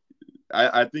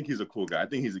I think he's a cool guy. I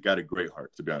think he's got a great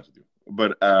heart, to be honest with you.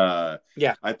 But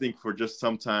I think for just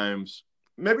sometimes.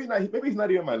 Maybe he's not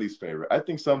even my least favorite. I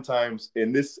think sometimes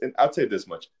and I'll say this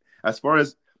much. As far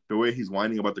as the way he's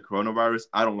whining about the coronavirus,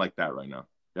 I don't like that right now.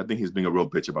 I think he's being a real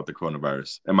bitch about the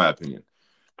coronavirus, in my opinion.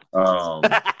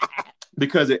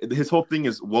 Because his whole thing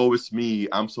is, woe is me.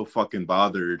 I'm so fucking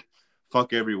bothered.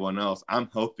 Fuck everyone else. I'm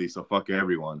healthy, so fuck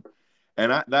everyone.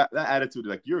 And that attitude,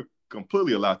 like, you're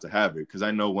completely allowed to have it. Because I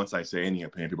know once I say any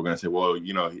opinion, people are going to say, well,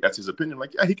 that's his opinion.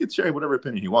 Like, yeah, he can share whatever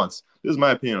opinion he wants. This is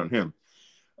my opinion on him.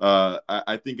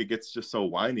 I think it gets just so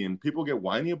whiny, and people get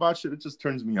whiny about shit. It just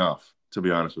turns me off, to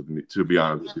be honest with you.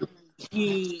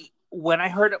 When I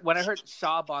heard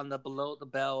Schaub on the Below the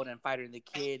Belt and Fighting the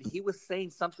Kid, he was saying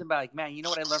something about like, man, you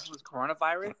know what I learned from this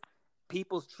coronavirus?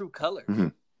 People's true colors. Mm-hmm.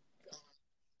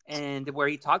 And where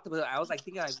he talked about it, I was like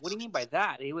thinking, like, what do you mean by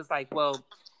that? And he was like, well,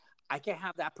 I can't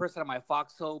have that person on my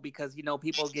foxhole because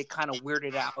people get kind of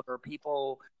weirded out, or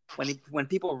people when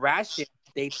people ration,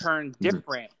 they turn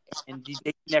different, and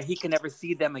he can never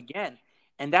see them again.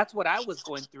 And that's what I was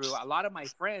going through. A lot of my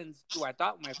friends, who I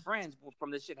thought were my friends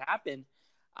from this shit happened,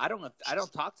 I don't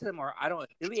talk to them, or I don't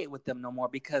affiliate with them no more,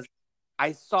 because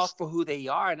I saw for who they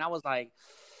are, and I was like,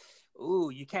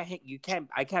 ooh,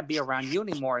 I can't be around you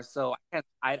anymore. So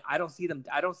I don't see them.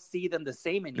 I don't see them the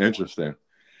same anymore. Interesting.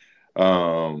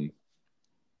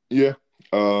 Yeah.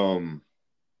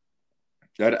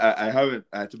 I haven't,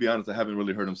 to be honest, I haven't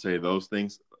really heard him say those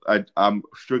things. I'm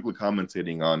strictly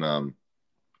commentating on,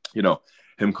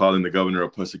 him calling the governor a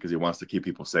pussy because he wants to keep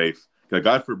people safe.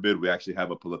 God forbid we actually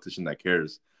have a politician that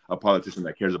cares about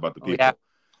the people. Yeah.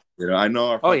 I know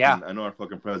our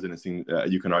fucking president,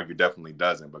 you can argue, definitely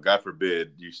doesn't. But God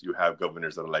forbid you have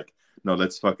governors that are like, no,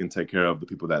 let's fucking take care of the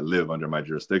people that live under my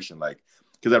jurisdiction. Like,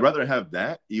 because I'd rather have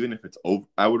that, even if it's over.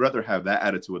 I would rather have that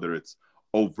attitude, whether it's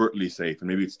overtly safe and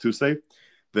maybe it's too safe,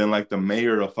 than like the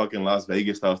mayor of fucking Las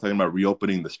Vegas that was talking about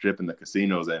reopening the strip and the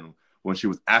casinos. And when she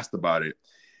was asked about it,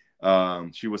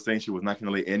 she was saying she was not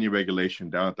going to lay any regulation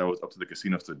down, that was up to the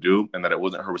casinos to do, and that it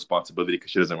wasn't her responsibility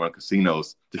because she doesn't run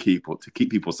casinos to keep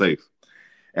people safe.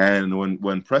 And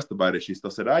when pressed about it, she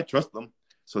still said, I trust them.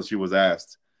 So she was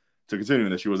asked to continue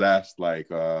that. She was asked,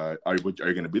 like, are you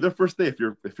going to be there first day? If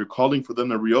you're calling for them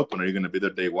to reopen, are you going to be there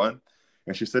day one?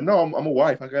 And she said, no, I'm a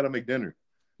wife. I got to make dinner.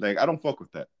 Like, I don't fuck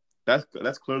with that.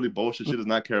 That's clearly bullshit. She does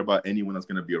not care about anyone that's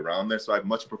going to be around there. So I'd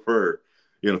much prefer,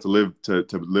 to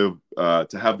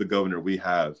have the governor we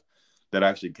have that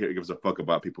actually gives a fuck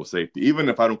about people's safety, even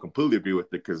if I don't completely agree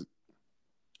with it, because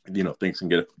things can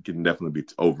definitely be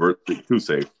overtly too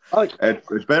safe.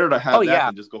 It's better to have that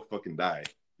than just go fucking die.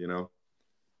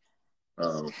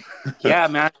 Yeah,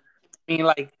 man. I mean,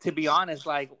 like, to be honest,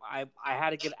 like, I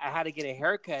had to get a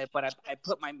haircut, but I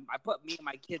put me and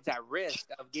my kids at risk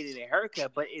of getting a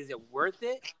haircut. But is it worth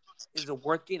it? Is it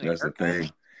worth getting a haircut? That's the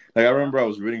thing. Like, I remember I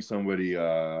was reading somebody,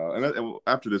 and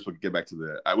after this we'll get back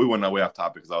to we went our way off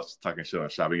topic because I was talking shit on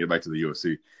shopping. Get back to the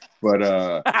UFC, but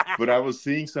I was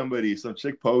seeing some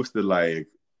chick posted like,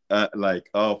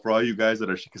 oh, for all you guys that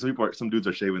are, because some dudes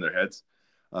are shaving their heads.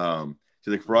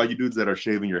 She's like, for all you dudes that are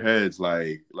shaving your heads,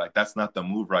 like that's not the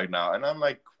move right now. And I'm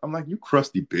like, you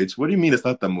crusty bitch. What do you mean it's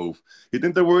not the move? You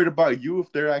think they're worried about you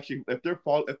if they're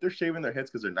shaving their heads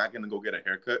because they're not gonna go get a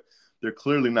haircut? They're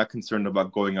clearly not concerned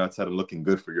about going outside and looking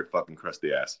good for your fucking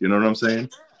crusty ass. You know what I'm saying?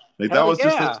 Like Hell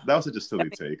yeah. that was such a silly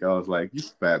take. I was like, you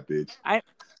fat bitch.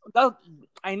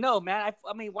 I know, man.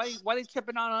 I mean, why they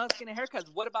tripping on us getting haircuts?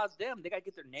 What about them? They gotta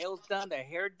get their nails done, their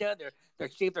hair done, their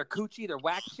shave their coochie, their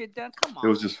wax shit done. Come on. It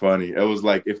was just funny. It was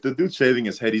like if the dude's shaving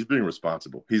his head, he's being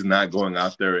responsible. He's not going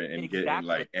out there and getting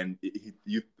like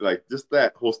you like just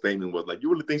that whole statement was like,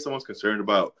 you really think someone's concerned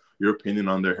about your opinion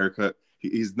on their haircut?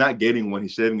 He's not getting when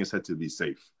he's shaving his head to be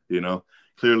safe. You know,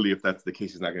 clearly if that's the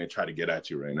case, he's not going to try to get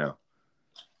at you right now.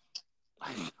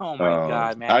 Oh my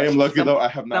God, man! I am lucky though. I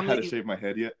have not had to shave my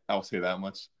head yet. I'll say that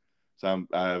much. So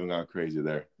I haven't gone crazy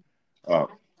there.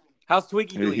 How's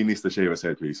Twiggy doing? He needs to shave his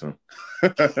head pretty soon.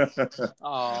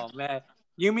 Oh man,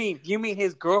 you mean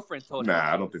his girlfriend told him?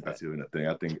 Nah, I don't think that's even a thing.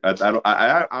 I think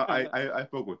I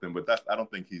spoke with him, but I don't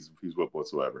think he's whipped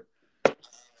whatsoever.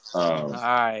 All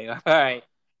right.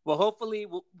 Well, hopefully,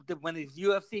 when the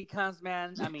UFC comes,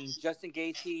 man. I mean, Justin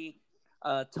Gaethje,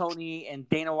 Tony, and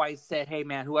Dana White said, "Hey,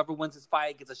 man, whoever wins this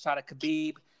fight gets a shot at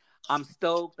Khabib." I'm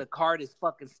stoked. The card is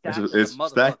fucking stacked. It's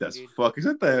stacked as fuck.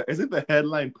 Isn't the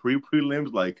headline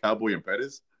prelims like Cowboy and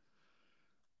Pettis?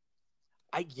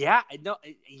 Yeah, I know.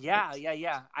 Yeah.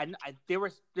 They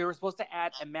were supposed to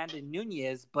add Amanda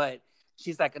Nunes, but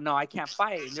she's like, no, I can't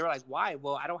fight. And they were like, why?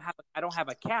 Well, I don't have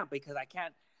a camp because I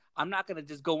can't. I'm not gonna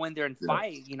just go in there and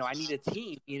fight. You know, I need a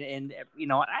team. And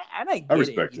I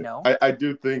respect it. You know, I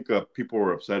do think people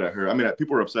were upset at her. I mean,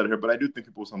 people were upset at her, but I do think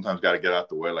people sometimes got to get out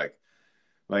the way.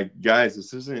 Like guys,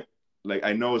 this isn't like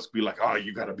I know it's be like, oh,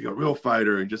 you got to be a real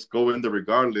fighter and just go in there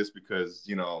regardless because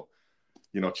you know,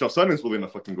 Chael Sonnen's willing to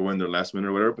fucking go in there last minute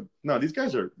or whatever. But no, these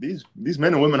guys are these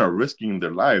men and women are risking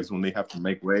their lives when they have to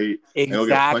make weight and they'll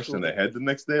get punched in the head the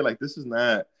next day. Like this is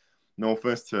not. No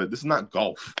offense this is not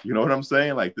golf. You know what I'm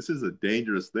saying? Like this is a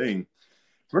dangerous thing.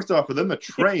 First off, for them to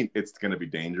train, it's going to be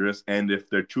dangerous. And if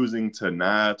they're choosing to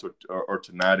not or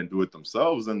to not and do it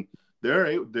themselves, then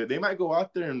they might go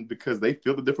out there and because they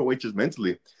feel the different weight just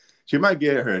mentally, she might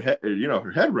get her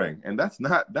head rang, and that's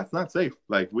not safe.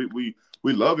 Like we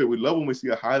love it. We love when we see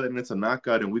a highlight and it's a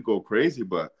knockout and we go crazy.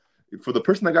 But for the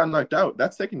person that got knocked out,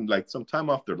 that's taking like some time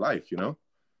off their life. You know.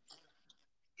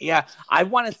 Yeah, I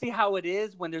want to see how it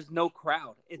is when there's no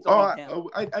crowd. It's all him.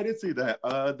 I did see that.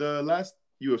 The last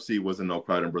UFC was a no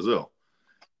crowd in Brazil.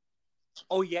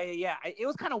 Oh yeah. It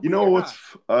was kind of. You know what's?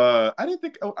 I didn't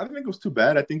think it was too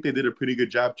bad. I think they did a pretty good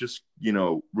job, just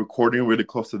recording really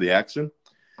close to the action.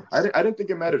 I didn't think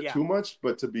it mattered too much,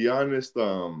 but to be honest,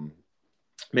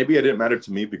 maybe it didn't matter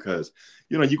to me because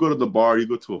you go to the bar, you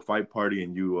go to a fight party,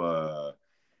 and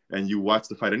you watch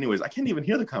the fight anyways. I can't even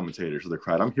hear the commentators or the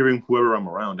crowd. I'm hearing whoever I'm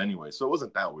around anyway. So it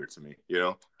wasn't that weird to me,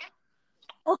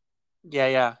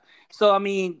 Yeah. So, I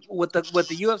mean, with the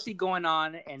UFC going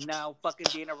on and now fucking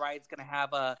Dana White's going to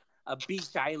have a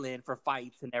beach island for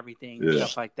fights and everything and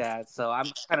stuff like that. So I'm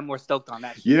kind of more stoked on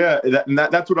that shit. Yeah,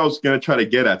 that's what I was going to try to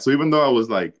get at. So even though I was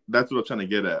like, that's what I'm trying to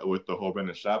get at with the whole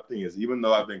Brendan Schaub thing is even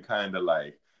though I've been kind of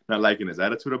like not liking his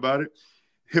attitude about it,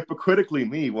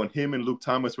 hypocritically when him and Luke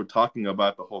Thomas were talking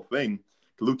about the whole thing,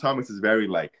 Luke Thomas is very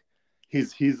like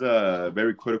he's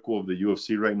very critical of the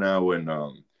UFC right now and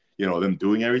them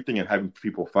doing everything and having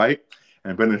people fight.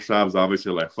 And Brendan Schaub's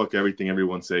obviously like fuck everything,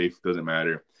 everyone's safe, doesn't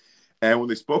matter. And when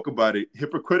they spoke about it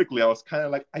hypocritically, I was kind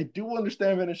of like, I do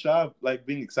understand Brendan Schaub like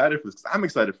being excited for this. I'm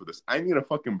excited for this. I need a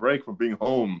fucking break from being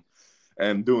home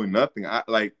and doing nothing. I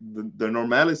like the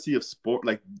normalcy of sport,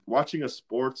 like watching a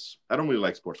sports. I don't really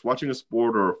like sports. Watching a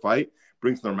sport or a fight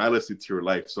brings normalcy to your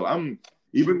life. So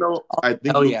even though I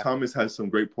think Luke Thomas has some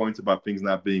great points about things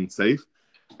not being safe,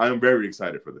 I'm very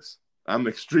excited for this. I'm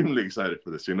extremely excited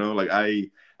for this. Like I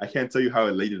can't tell you how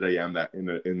elated I am that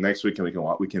in next week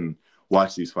we can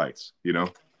watch these fights.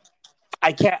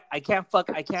 I can't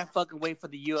fucking wait for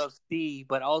the UFC.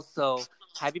 But also,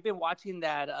 have you been watching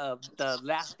that the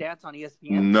Last Dance on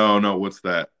ESPN? No, what's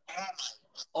that?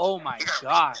 Oh my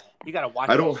god, you gotta watch.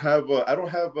 I don't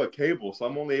have a cable, so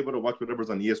I'm only able to watch whatever's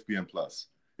on ESPN Plus.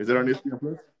 Is it on ESPN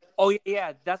Plus? Oh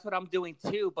yeah, that's what I'm doing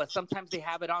too. But sometimes they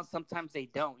have it on, sometimes they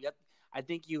don't. I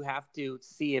think you have to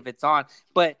see if it's on.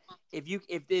 But if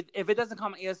it doesn't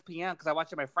come on ESPN, because I watch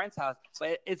it at my friend's house,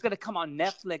 but it's gonna come on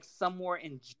Netflix somewhere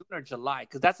in June or July,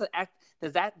 because that's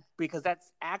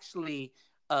actually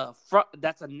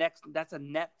that's a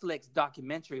Netflix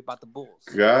documentary about the Bulls.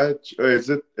 Gotcha.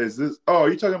 Is this? Oh, are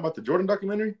you talking about the Jordan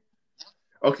documentary?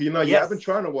 Okay, I've been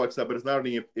trying to watch that, but it's not on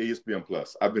ESPN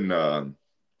Plus. I've been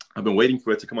waiting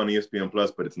for it to come on ESPN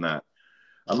Plus, but it's not.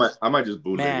 I might just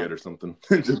bootleg Man, it or something.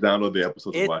 Just download the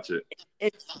episodes and it watch it.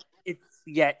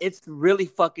 it's really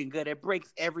fucking good. It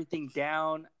breaks everything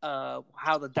down.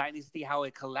 How the dynasty, how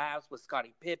it collapsed with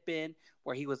Scottie Pippen,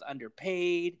 where he was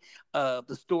underpaid.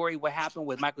 The story, what happened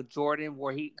with Michael Jordan,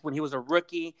 where when he was a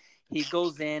rookie, he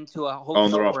goes into a Oh,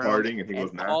 and they're hotel all room partying, and he and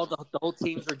goes, "Nah." all the whole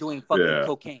teams are doing fucking Yeah,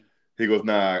 cocaine. he goes,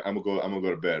 "Nah, I'm gonna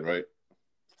go to bed." Right?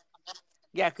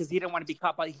 Yeah, because he didn't want to be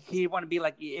caught by. He didn't want to be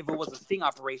like if it was a sting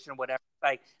operation or whatever.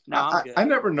 Like, no, I I'm I, I good.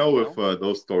 never You know if know.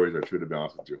 those stories are true. To be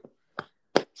honest with you,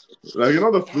 like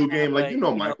the flu Yeah, game, like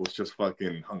but Michael's just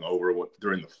fucking hungover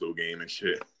during the flu game and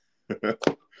shit.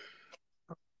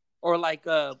 or like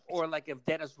if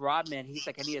Dennis Rodman, he's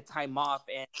like, I need a time off,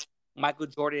 and Michael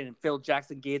Jordan and Phil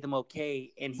Jackson gave them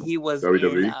okay, and he was in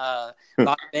WWE.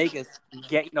 Las Vegas,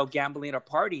 gambling or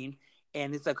partying,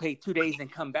 and it's like, hey, 2 days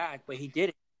and come back, but he did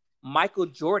it. Michael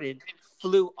Jordan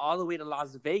flew all the way to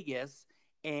Las Vegas,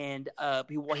 and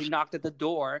he knocked at the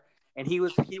door, and he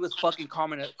was fucking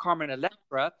Carmen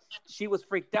Electra. She was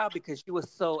freaked out because she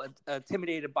was so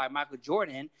intimidated by Michael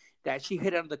Jordan that she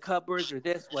hid under the cupboards or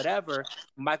this whatever.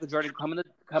 Michael Jordan come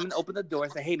and open the door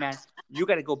and say, "Hey man, you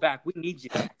got to go back. We need you."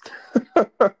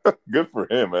 Good for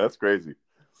him, man. That's crazy.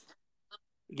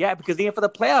 Yeah, because he in for the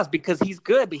playoffs because he's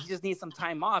good, but he just needs some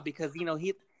time off because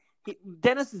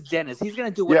Dennis is Dennis. He's gonna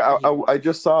do whatever Yeah, he I wants.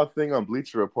 just saw a thing on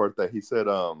Bleacher Report that he said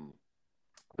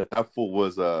that fool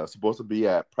was supposed to be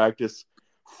at practice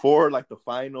for like the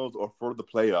finals or for the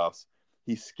playoffs.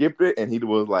 He skipped it and he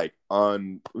was like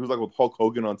with Hulk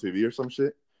Hogan on TV or some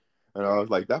shit. And I was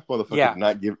like, that motherfucker did Yeah,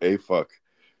 not give a fuck.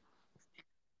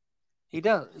 he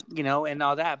does, and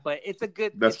all that. But That's it's a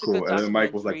good cool. And then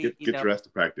Mike was like, documentary. get your ass to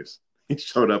practice. He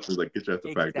showed up and was like, get your ass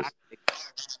to practice. Exactly.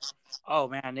 Oh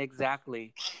man,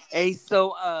 exactly. Hey,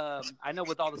 so I know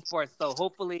with all the sports, so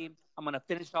hopefully I'm gonna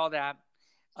finish all that.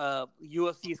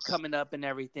 UFC is coming up and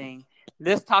everything.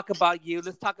 Let's talk about you.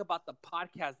 Let's talk about the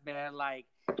podcast, man. Like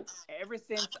ever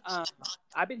since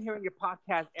I've been hearing your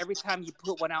podcast every time you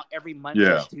put one out every Monday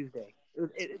or Yeah. Tuesday.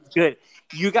 It's good.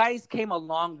 You guys came a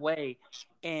long way,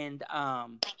 and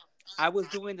I was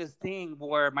doing this thing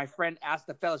where my friend asked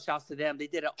the fellas, shouts to them. They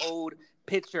did an old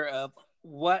picture of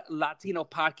what Latino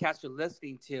podcast you're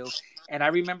listening to, and I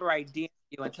remember I DM'd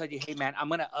you and told you, "Hey man, I'm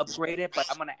gonna upgrade it, but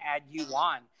I'm gonna add you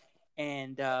on."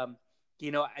 And I've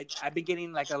been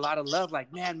getting like a lot of love.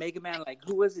 Like, man, Mega Man, like,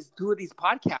 who is this? Who are these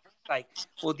podcasts? Like,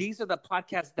 well, these are the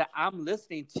podcasts that I'm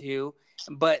listening to,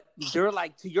 but they're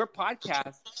like to your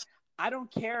podcast. I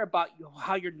don't care about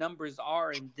how your numbers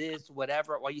are in this,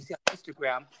 whatever, or you see on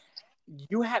Instagram.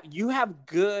 You have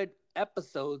good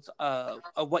episodes of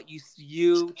what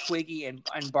Twiggy and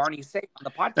Barney say on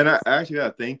the And I podcast. actually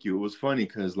got to thank you. It was funny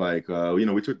because, like,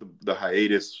 we took the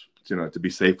hiatus, to be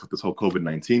safe with this whole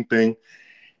COVID-19 thing.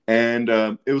 And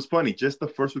it was funny. Just the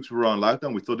first weeks we were on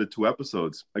lockdown, we still did 2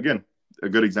 episodes. Again, a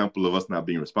good example of us not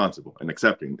being responsible and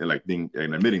accepting and like being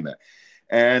and admitting that.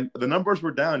 And the numbers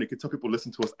were down. You could tell people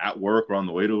listen to us at work or on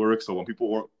the way to work. So when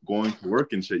people weren't going to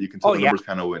work and shit, you can tell Oh the yeah. numbers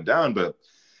kind of went down. But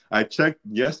I checked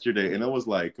yesterday and it was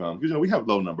like, we have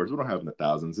low numbers. We don't have in the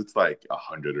thousands. It's like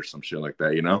 100 or some shit like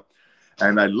that.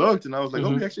 And I looked and I was like,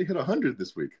 oh, we actually hit 100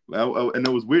 this week. And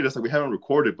it was weird. It's like we haven't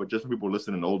recorded, but just for people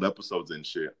listening to old episodes and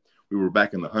shit, we were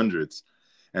back in the hundreds.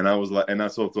 And I was like,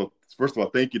 so first of all,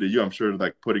 thank you to you. I'm sure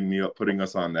like putting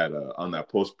us on that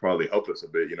post probably helped us a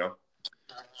bit.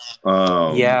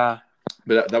 Yeah.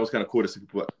 But that was kind of cool to see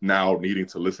people now needing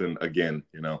to listen again,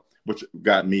 which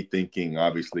got me thinking,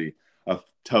 obviously, of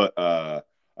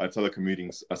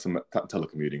telecommuting,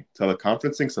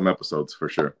 teleconferencing some episodes for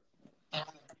sure.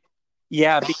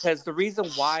 Yeah, because the reason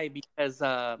why, because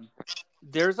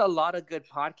there's a lot of good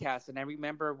podcasts, and I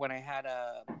remember when I had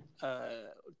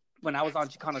when I was on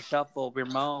Chicano Shuffle,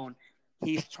 Ramon,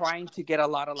 he's trying to get a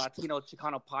lot of Latino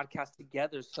Chicano podcasts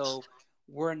together, so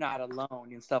we're not alone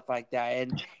and stuff like that.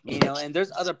 And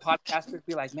there's other podcasters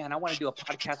be like, man, I want to do a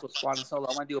podcast with Squad and Solo.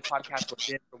 I want to do a podcast with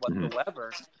this or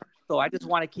whatsoever. So I just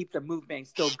want to keep the movement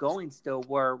still going, still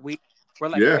where we're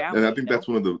like Yeah, and I family. think that's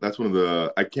one of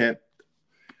the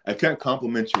I can't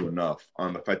compliment you enough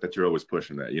on the fact that you're always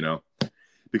pushing that,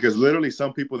 because literally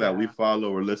some people that we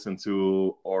follow or listen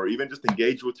to or even just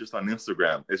engage with just on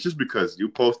Instagram, it's just because you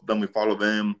post them, we follow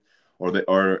them, and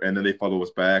then they follow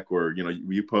us back, or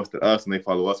you posted us and they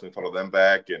follow us and we follow them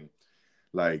back, and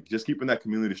like just keeping that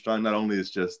community strong. Not only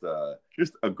is just a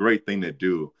great thing to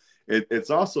do, it's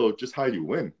also just how you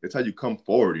win. It's how you come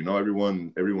forward.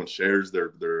 Everyone shares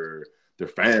their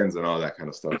fans and all that kind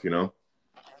of stuff.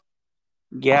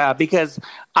 Yeah, because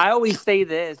I always say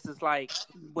this is like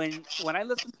when I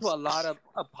listen to a lot of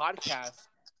podcasts,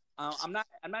 I'm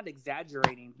not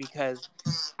exaggerating because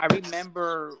I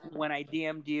remember when I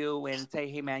DM'd you and say,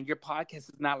 "Hey man, your podcast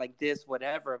is not like this,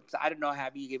 whatever." So I don't know how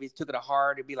you if you took it to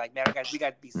heart and be like, "Man, guys, we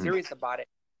got to be Mm. serious about it."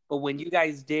 But when you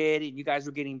guys did, and you guys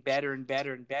were getting better and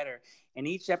better and better, and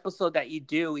each episode that you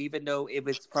do, even though if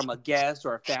it's from a guest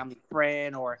or a family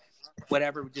friend or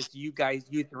whatever, just you guys,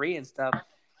 you three and stuff,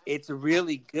 it's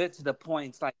really good to the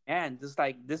point. It's man,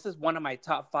 this is one of my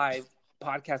top five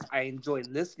podcasts I enjoy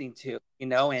listening to,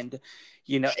 and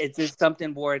it's just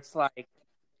something where it's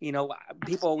you know,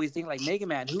 people always think Mega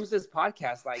Man, who's this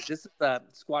podcast? This is the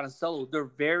Squad and Solo. They're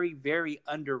very, very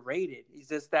underrated. It's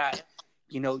just that,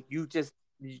 you just,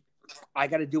 I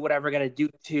got to do whatever I got to do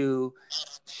to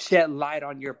shed light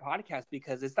on your podcast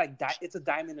because it's it's a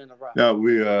diamond in the rough. Yeah,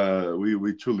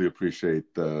 we truly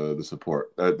appreciate the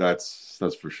support. That's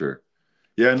for sure.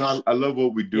 Yeah, no, I love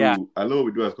what we do. Yeah. I love what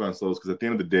we do as Squad Souls because at the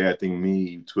end of the day, I think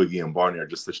me, Twiggy, and Barney are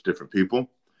just such different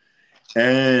people,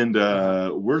 and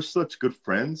we're such good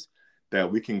friends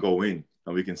that we can go in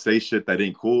and we can say shit that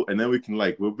ain't cool, and then we can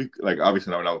we'll be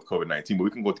obviously not with COVID-19, but we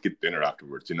can go to get dinner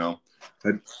afterwards.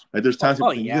 There's times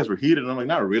people think you guys were heated, and I'm like,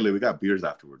 not really. We got beers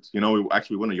afterwards. We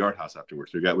actually went to Yard House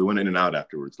afterwards. We went in and out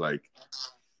afterwards. Nice.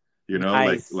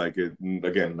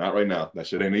 Again, not right now. That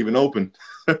shit ain't even open.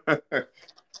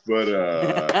 But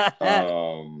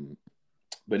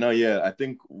no, yeah, I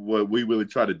think what we really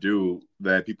try to do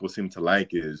that people seem to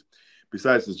like is,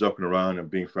 besides just joking around and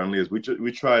being friendly, is we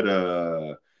try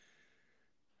to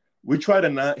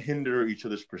not hinder each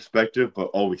other's perspective,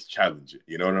 but always challenge it.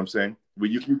 You know what I'm saying?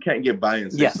 You can't get by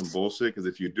and say some bullshit because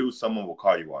if you do, someone will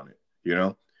call you on it.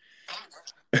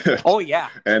 Oh yeah.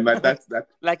 And that's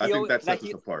I think that sets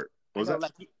us apart. What was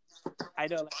that? I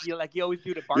know, you always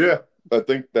do the Barney. Yeah, I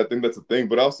think that's a thing.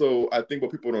 But also, I think what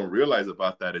people don't realize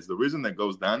about that is the reason that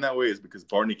goes down that way is because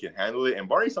Barney can handle it. And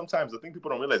Barney sometimes, I think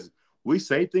people don't realize, we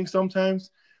say things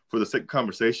sometimes for the sake of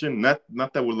conversation. Not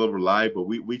that we'll ever lie, but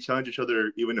we challenge each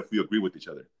other even if we agree with each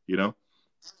other,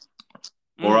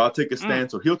 Or I'll take a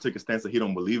stance or he'll take a stance that he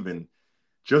don't believe in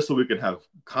just so we can have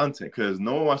content. Because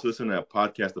no one wants to listen to a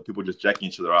podcast of people just jacking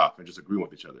each other off and just agreeing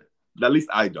with each other. At least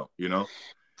I don't,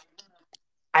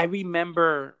 I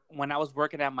remember when I was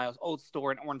working at my old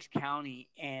store in Orange County,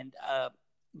 and I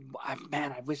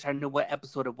wish I knew what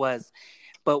episode it was,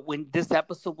 but when this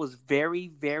episode was very,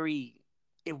 very,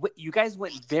 you guys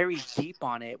went very deep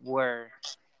on it, where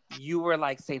you were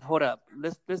saying, "Hold up,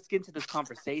 let's get into this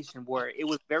conversation," where it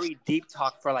was very deep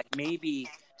talk for maybe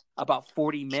about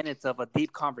 40 minutes of a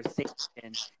deep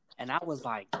conversation. And I was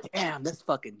like, damn, that's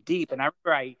fucking deep. And I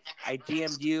remember I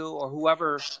DM'd you or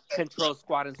whoever controls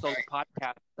Squad and Solo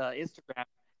podcast Instagram.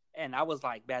 And I was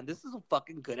like, man, this is a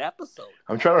fucking good episode.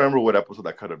 I'm trying to remember what episode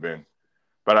that could have been.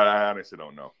 But I honestly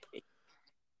don't know.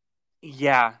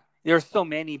 Yeah, there's so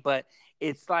many. But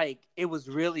it's it was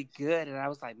really good. And I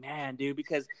was like, man, dude,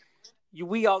 because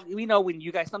we know when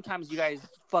sometimes you guys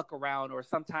fuck around or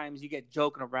sometimes you get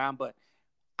joking around. But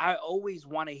I always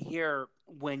want to hear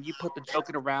when you put the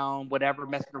joking around, whatever,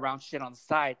 messing around shit on the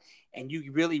side, and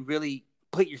you really, really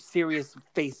put your serious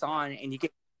face on and you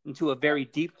get into a very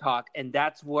deep talk. And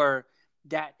that's where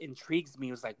that intrigues me.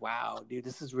 It was wow, dude,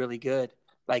 this is really good.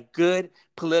 Good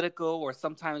political or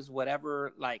sometimes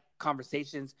whatever,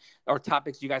 conversations or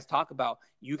topics you guys talk about.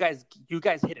 You guys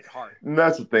hit it hard. And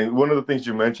that's the thing. One of the things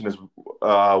you mentioned is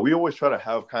we always try to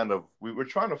have we're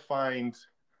trying to find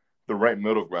the right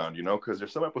middle ground, because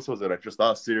there's some episodes that are just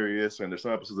all serious and there's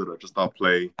some episodes that are just all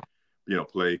play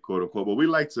quote unquote. But we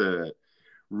like to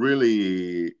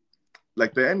really,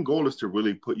 the end goal is to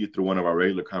really put you through one of our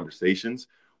regular conversations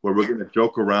where we're going to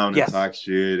joke around and talk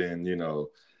shit and,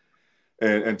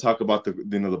 and talk about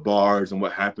the bars and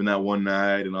what happened that one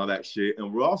night and all that shit.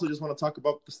 And we also just want to talk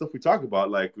about the stuff we talk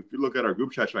about. If you look at our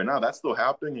group chats right now, that's still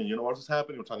happening. And what else is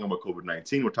happening? We're talking about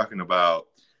COVID-19. We're talking about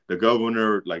the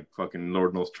governor, fucking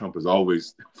Lord knows Trump is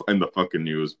always in the fucking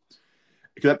news.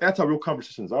 Because that's how real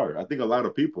conversations are. I think a lot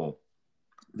of people,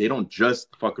 they don't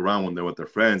just fuck around when they're with their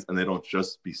friends and they don't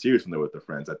just be serious when they're with their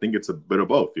friends. I think it's a bit of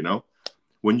both,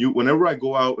 Whenever I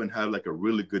go out and have a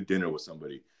really good dinner with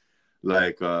somebody,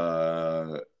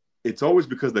 it's always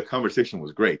because the conversation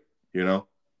was great, And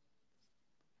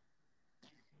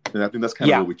I think that's kind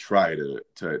of what we try to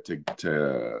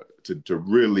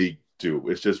really do.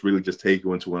 It's just really just take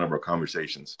you into one of our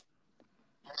conversations.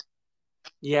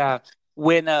 Yeah.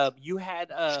 When you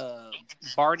had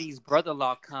Barney's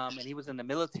brother-in-law come and he was in the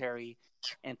military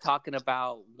and talking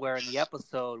about where in the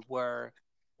episode where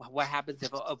what happens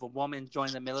if a woman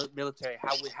joined the military,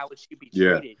 how would she be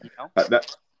treated,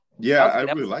 I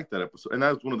really like that episode. And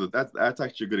that's one of that's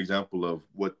actually a good example of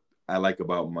what I like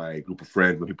about my group of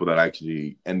friends, the people that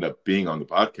actually end up being on the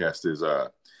podcast, is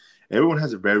everyone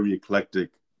has a very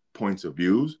eclectic points of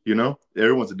views. You know,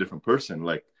 everyone's a different person.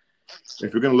 Like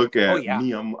if you're gonna look Oh at yeah.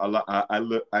 me, I'm a lot.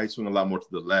 I swing a lot more to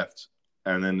the left,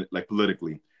 and then like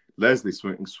politically, Leslie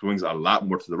swings a lot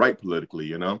more to the right politically.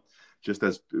 You know, just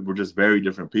as we're just very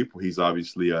different people. He's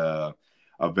obviously a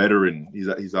veteran. He's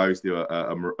obviously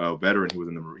a veteran. He was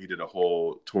in the he did a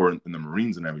whole tour in the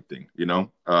Marines and everything. You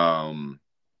know,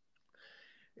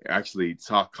 actually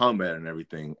saw combat and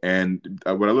everything. And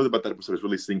what I loved about that episode is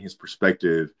really seeing his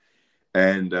perspective.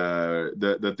 And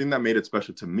the thing that made it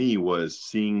special to me was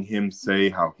seeing him say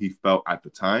how he felt at the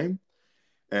time,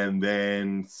 and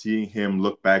then seeing him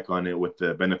look back on it with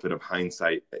the benefit of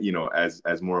hindsight, you know, as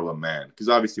more of a man. Because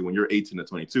obviously, when you're 18 to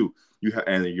 22,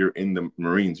 and you're in the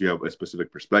Marines, you have a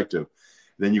specific perspective.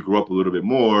 Then you grow up a little bit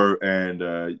more, and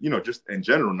you know, just in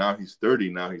general, now he's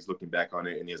 30. Now he's looking back on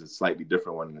it, and he has a slightly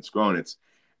different one, and it's grown.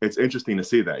 It's interesting to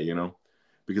see that, you know,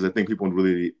 because I think people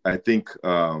really,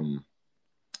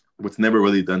 what's never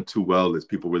really done too well is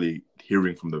people really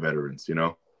hearing from the veterans, you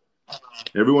know.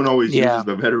 Everyone always uses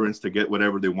the veterans to get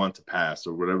whatever they want to pass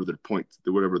or whatever their point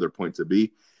to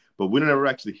be, but we don't ever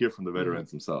actually hear from the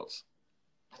veterans themselves.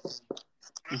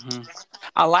 Mm-hmm.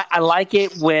 I like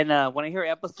it when I hear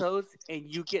episodes and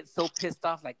you get so pissed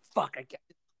off, like fuck,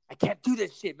 I can't do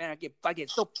this shit, man. I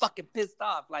get so fucking pissed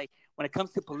off. Like when it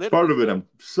comes to political, part of it,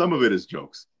 some of it is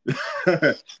jokes. Some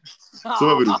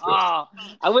of it is jokes.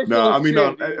 I wish. No, I mean,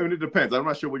 no, I mean it depends. I'm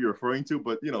not sure what you're referring to,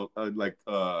 but you know,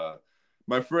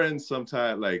 my friends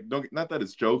sometimes like not that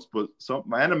it's jokes, but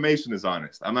my animation is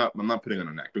honest. I'm not putting on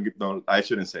an act. I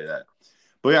shouldn't say that.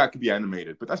 But yeah, I could be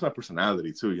animated, but that's my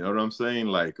personality too. You know what I'm saying?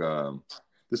 Like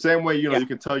the same way, you know, you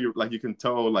can tell you can't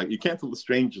tell a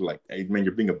stranger like, hey man,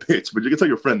 you're being a bitch, but you can tell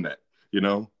your friend that, you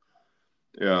know.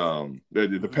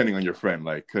 Depending on your friend,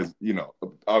 like, because you know,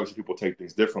 obviously people take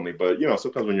things differently, but you know,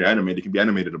 sometimes when you're animated, you can be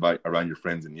animated around your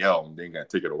friends and yell, and they ain't gonna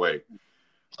take it away.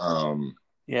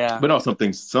 But no, some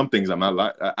things I'm not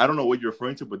like. I don't know what you're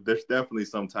referring to, but there's definitely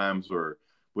some times where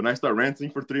when I start ranting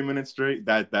for 3 minutes straight,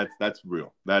 that's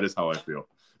real. That is how I feel.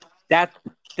 That's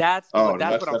what I'm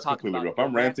talking completely about. Real. If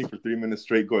I'm ranting for 3 minutes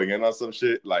straight, going in on some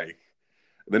shit, like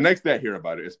the next day I hear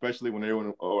about it, especially when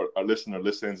everyone or a listener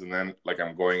listens, and then like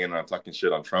I'm going in and I'm talking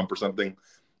shit on Trump or something,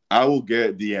 I will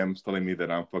get DMs telling me that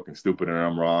I'm fucking stupid and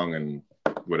I'm wrong and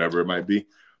whatever it might be.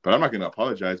 But I'm not gonna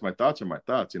apologize. My thoughts are my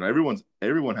thoughts. You know,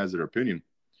 everyone has their opinion,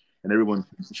 and everyone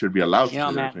should be allowed to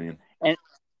have their opinion. And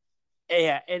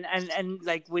yeah, and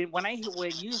like when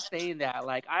you say that,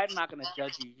 like I'm not gonna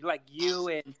judge you. Like you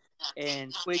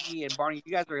and Twiggy and Barney,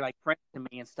 you guys are like friends to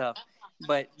me and stuff.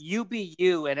 But you be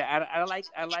you, and I like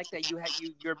that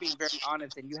you're being very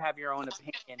honest and you have your own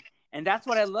opinion, and that's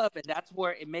what I love, and that's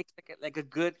where it makes like a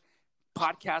good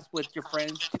podcast with your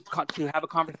friends to have a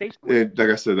conversation with. Like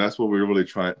I said, that's what we're really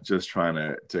trying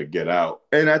to get out.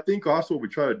 And I think also what we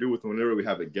try to do with whenever we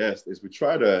have a guest is we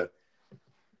try to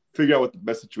figure out what the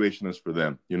best situation is for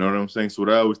them. You know what I'm saying? So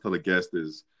what I always tell a guest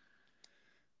is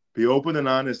be open and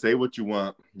honest, say what you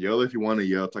want, yell if you want to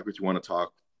yell, talk what you want to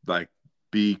talk, like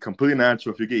be completely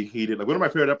natural. If you get heated, like one of my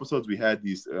favorite episodes, we had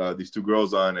these two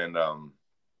girls on, and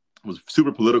it was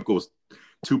super political. It was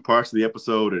 2 parts of the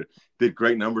episode. It did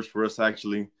great numbers for us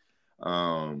actually.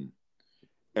 And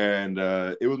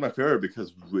it was my favorite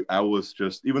because I was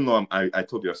just, even though I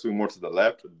told you I was swinging more to the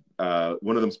left,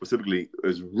 one of them specifically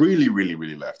is really, really,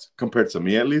 really left compared to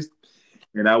me at least.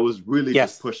 And I was really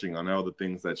just pushing on all the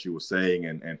things that she was saying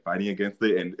and fighting against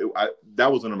it. And that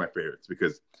was one of my favorites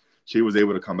because she was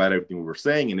able to combat everything we were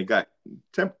saying, and it got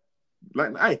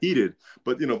I heated,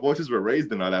 but you know, voices were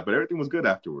raised and all that, but everything was good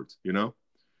afterwards, you know.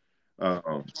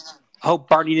 Hope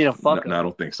Barney didn't fuck No, I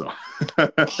don't think so.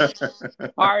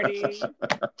 Barney,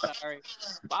 sorry.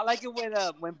 I like it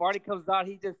when Barney comes out,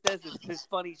 he just says this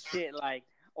funny shit like,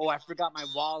 "Oh, I forgot my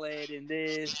wallet in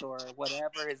this," or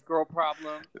whatever, his girl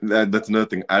problem. That's another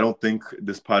thing. I don't think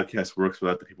this podcast works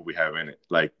without the people we have in it.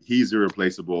 Like, he's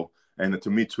irreplaceable, and to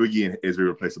me, Twiggy is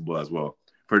irreplaceable as well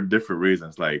for different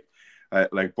reasons. Like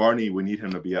Barney, we need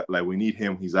him to be like, we need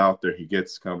him. He's out there. He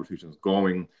gets conversations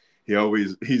going.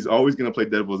 He's always gonna play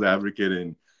devil's advocate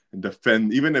and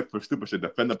defend, even if for stupid shit,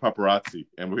 defend the paparazzi,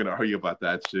 and we're gonna argue about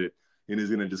that shit. And he's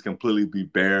gonna just completely be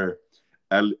bare,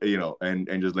 you know, and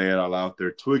just lay it all out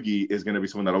there. Twiggy is gonna be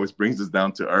someone that always brings us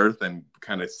down to earth and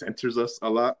kind of centers us a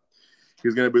lot.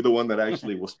 He's gonna be the one that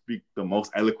actually will speak the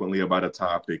most eloquently about a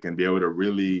topic and be able to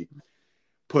really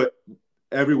put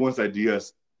everyone's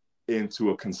ideas into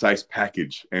a concise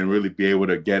package and really be able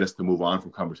to get us to move on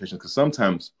from conversations. Because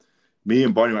sometimes me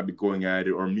and Barney might be going at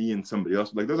it, or me and somebody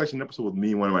else. Like, there was actually an episode with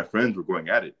me and one of my friends were going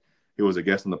at it. he was a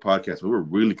guest on the podcast. We were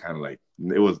really kind of like,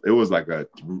 it was like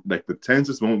the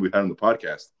tensest moment we had on the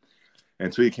podcast.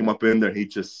 And so he came up in there, he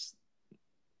just,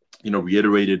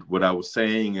 reiterated what I was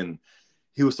saying, and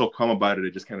he was so calm about it,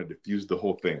 it just kind of diffused the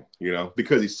whole thing,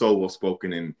 because he's so well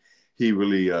spoken, and he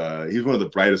really he's one of the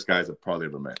brightest guys I've probably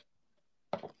ever met.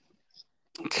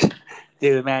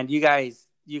 Dude, man, you guys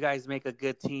make a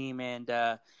good team, and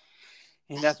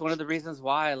that's one of the reasons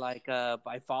why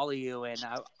I follow you, and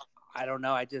I don't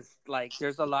know, I just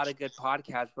there's a lot of good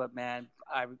podcasts, but man,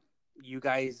 you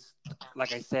guys,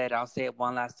 like I said, I'll say it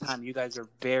one last time, your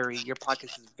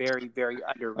podcast is very, very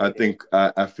underrated. I think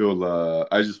I feel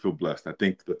I just feel blessed. I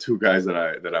think the two guys that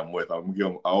I'm with, I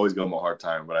always give them a hard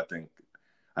time, but I think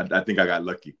I got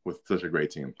lucky with such a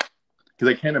great team, because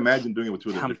I can't imagine doing it with two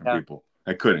other different people.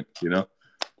 I couldn't,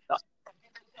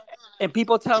 And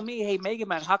people tell me, "Hey, Mega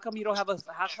Man, how come you don't have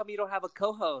a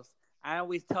co-host?" I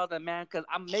always tell them, man, because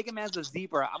Mega Man's a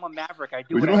zebra. I'm a maverick. I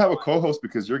do. Well, you don't have a co-host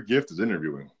because your gift is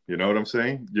interviewing. You know what I'm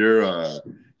saying? Your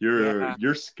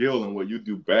skill and what you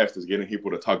do best is getting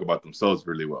people to talk about themselves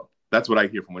really well. That's what I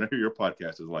hear from whenever your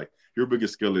podcast is like. Your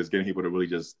biggest skill is getting people to really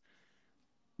just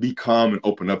be calm and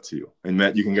open up to you, and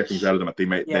that you can get things out of them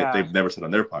that they've never said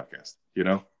on their podcast.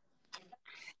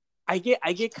 I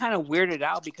get kind of weirded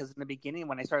out because in the beginning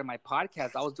when I started my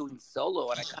podcast, I was doing solo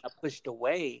and I kind of pushed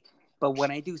away. But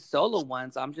when I do solo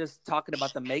ones, I'm just talking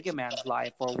about the Mega Man's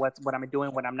life or what I'm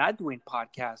doing when I'm not doing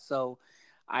podcasts. So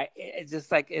it's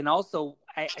just and also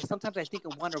I sometimes I think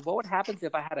and wonder what would happen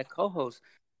if I had a co-host.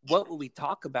 What would we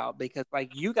talk about? Because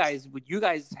you guys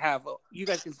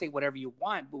can say whatever you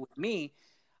want, but with me,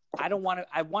 I want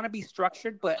to be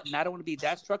structured, but I don't want to be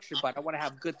that structured, but I want to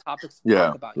have good topics to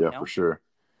talk about. Yeah, for sure.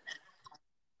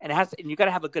 And you got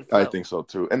to have a good flow. I think so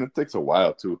too, and it takes a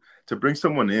while to bring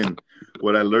someone in.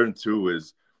 What I learned too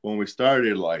is when we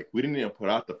started, we didn't even put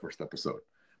out the first episode.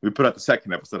 We put out the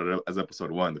second episode as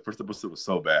episode 1. The first episode was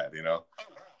so bad,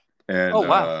 And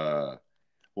wow.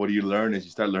 What do you learn is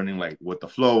you start learning what the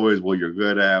flow is, what you're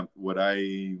good at. What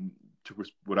I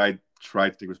try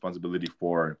to take responsibility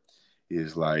for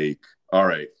is all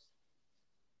right,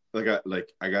 I got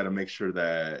to make sure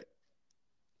that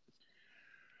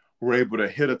we're able to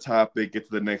hit a topic, get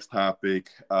to the next topic,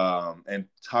 and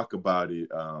talk about it.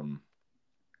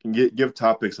 Give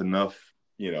topics enough,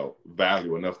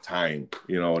 value, enough time,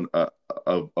 enough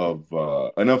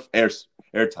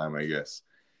airtime, I guess.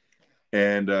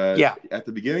 And at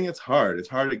the beginning, it's hard. It's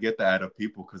hard to get that out of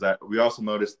people because we also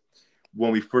noticed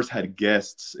when we first had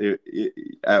guests, we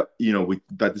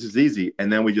thought this is easy,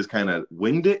 and then we just kind of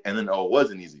winged it, and then it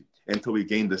wasn't easy until we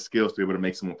gained the skills to be able to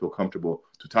make someone feel comfortable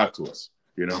to talk to us.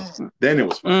 Then it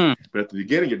was fun. But at the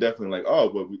beginning, you're definitely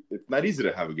it's not easy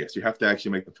to have a guest. You have to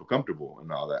actually make them feel comfortable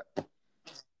and all that.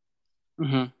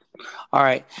 Mm-hmm. All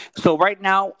right. So right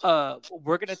now,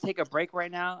 we're going to take a break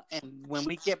right now. And when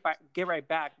we get right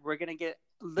back, we're going to get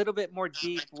a little bit more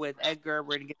deep with Edgar.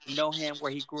 We're going to get to know him,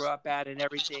 where he grew up at and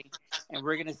everything. And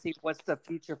we're going to see what's the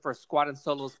future for Squad and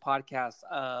Solos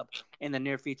podcast in the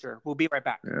near future. We'll be right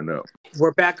back. I know.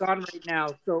 We're back on right now.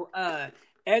 So,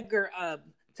 Edgar,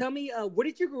 tell me, where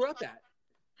did you grow up at?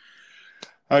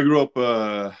 I grew up,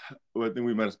 I think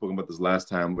we might have spoken about this last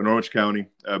time, in Orange County.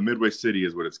 Midway City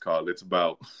is what it's called. It's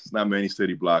not many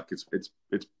city block. It's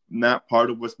not part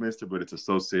of Westminster, but it's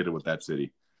associated with that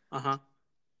city. Uh-huh.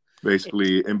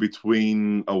 Basically, in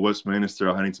between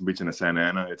Westminster, Huntington Beach, and a Santa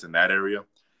Ana, it's in that area.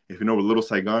 If you know where Little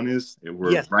Saigon is,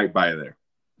 we're right by there.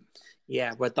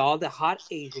 Yeah, with all the hot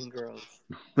Asian girls.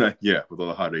 Yeah, with all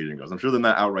the hot Asian girls. I'm sure they're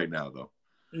not out right now, though.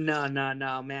 No,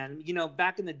 man.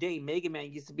 Back in the day, Mega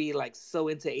Man used to be so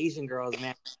into Asian girls,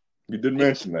 man. You did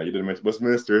mention that.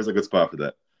 Westminster is a good spot for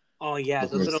that. Oh yeah,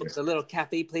 the little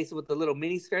cafe place with the little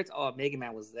mini skirts. Oh, Mega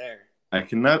Man was there.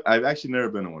 I've actually never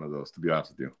been to one of those, to be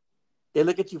honest with you. They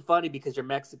look at you funny because you're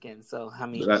Mexican. So I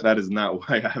mean, that is not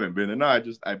why I haven't been there. No,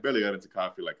 I barely got into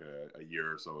coffee a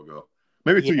year or so ago.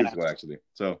 Maybe 2 years ago, actually.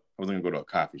 So I wasn't going to go to a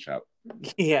coffee shop.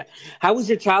 Yeah. How was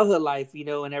your childhood life,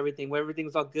 and everything? Where everything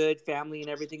was all good, family and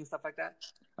everything and stuff like that?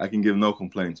 I can give no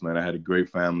complaints, man. I had a great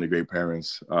family, great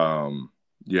parents.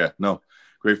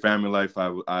 Great family life.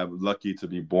 I'm lucky to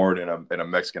be born in a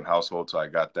Mexican household, so I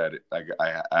got that.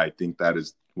 I think that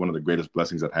is one of the greatest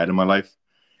blessings I've had in my life.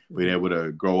 Being able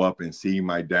to grow up and see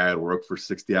my dad work for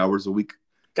 60 hours a week,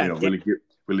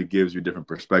 really gives you a different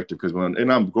perspective. Because when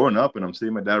I'm growing up and I'm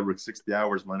seeing my dad work 60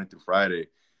 hours Monday through Friday,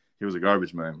 he was a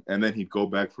garbage man. And then he'd go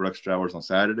back for extra hours on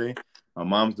Saturday. My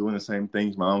mom's doing the same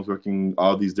things. My mom's working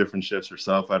all these different shifts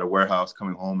herself at a warehouse,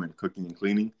 coming home and cooking and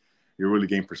cleaning. You really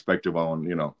gain perspective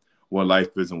on, what life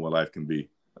is and what life can be.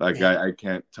 I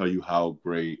can't tell you how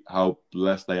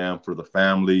blessed I am for the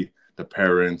family, the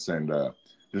parents and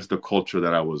just the culture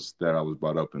that I was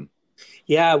brought up in.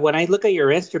 Yeah, when I look at your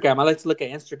Instagram, I like to look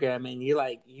at Instagram, and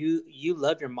you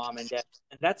love your mom and dad,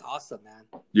 and that's awesome, man.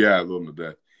 Yeah, I love them to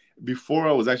death. Before,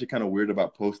 I was actually kind of weird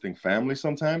about posting family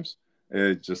sometimes.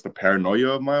 It's just a paranoia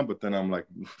of mine, but then I'm like,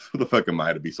 who the fuck am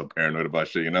I to be so paranoid about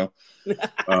shit, you know?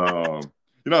 For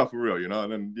real,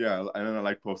 and then and then I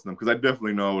like posting them because I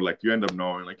definitely know, like, you end up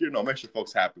knowing, like, makes your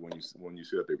folks happy when you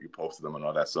see that you posted them and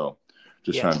all that. So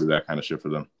just trying to do that kind of shit for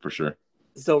them, for sure.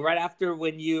 So right after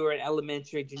when you were in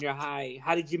elementary, junior high,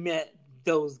 how did you met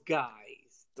those guys,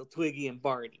 the Twiggy and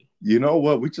Barney? You know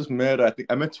what? We just met. I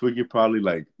think I met Twiggy probably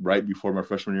like right before my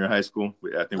freshman year of high school.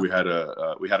 I think we had to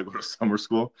go to summer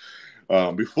school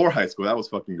before high school. That was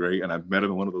fucking great, and I met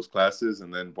him in one of those classes.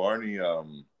 And then Barney,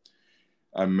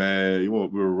 I met.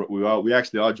 We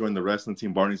actually all joined the wrestling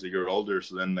team. Barney's a year older,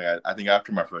 so then I think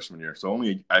after my freshman year, so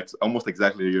almost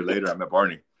exactly a year later, I met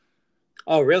Barney.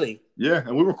 Oh, really? Yeah,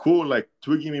 and we were cool. Like,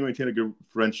 Twiggy and me maintained a good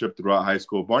friendship throughout high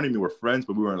school. Barney and me were friends,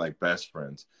 but we weren't like best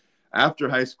friends. After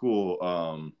high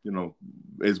school,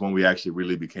 is when we actually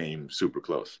really became super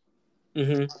close.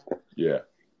 Mm-hmm. Yeah.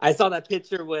 I saw that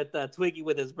picture with Twiggy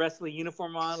with his wrestling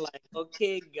uniform on. Like,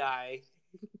 okay, guy.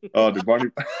 Oh, did Barney?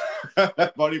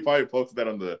 Barney probably posted that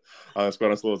on the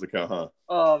Squad on Slow's account, huh?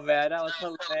 Oh man, that was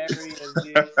hilarious,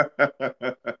 dude.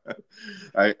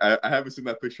 I haven't seen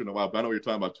that picture in a while, but I know what you're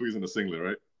talking about. Twiggy's in the singlet,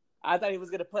 right? I thought he was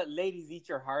gonna put "Ladies, eat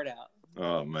your heart out."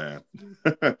 Oh man,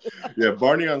 yeah.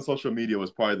 Barney on social media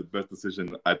was probably the best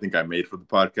decision I think I made for the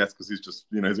podcast because he's just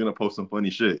he's gonna post some funny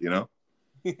shit,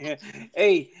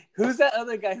 Hey, who's that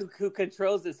other guy who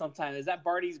controls it sometimes? Is that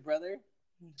Barney's brother?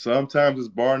 Sometimes it's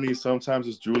Barney, sometimes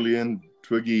it's Julian,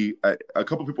 Twiggy. A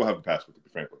couple people have a password, to be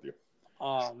frank with you.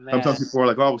 Oh man. Sometimes people are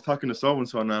like, "Oh, I was talking to so and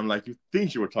so," and I'm like, "You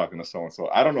think you were talking to so and so?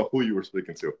 I don't know who you were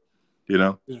speaking to."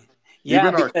 Yeah.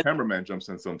 Even our cameraman jumps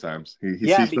in sometimes. He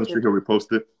sees some shit, he'll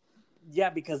repost it. Yeah,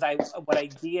 because when I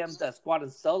DM'd Squad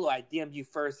and Solo, I DM'd you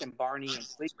first and Barney and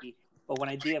Twiggy. But when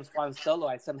I DM'd Squad and Solo,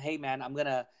 I said, "Hey man, I'm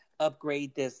gonna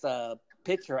upgrade this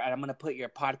picture and I'm gonna put your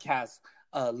podcast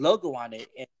logo on it."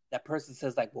 And that person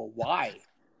says like, "Well, why?"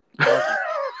 I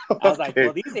was like,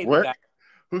 "Well, these ain't the guys."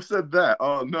 Who said that?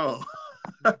 Oh no.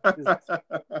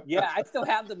 Yeah, I still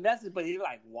have the message, but he's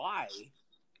like, "Why?"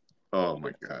 Oh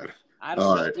my god. I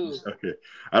don't know. Right. Okay.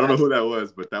 I don't know who that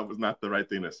was, but that was not the right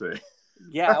thing to say.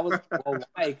 Yeah, I was. Well,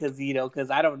 why? Because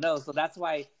I don't know. So that's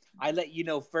why I let you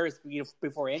know first,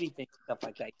 before anything, stuff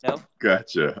like that.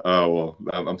 Gotcha. Oh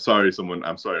well, I'm sorry.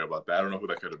 I'm sorry about that. I don't know who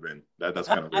that could have been. That's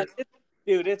kind of weird.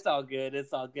 Dude, it's all good.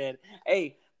 It's all good.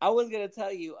 Hey, I was gonna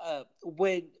tell you,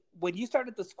 when you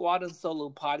started the Squad and Solo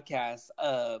podcast,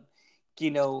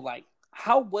 like,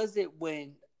 how was it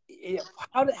when?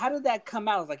 How did that come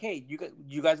out? I was like, hey,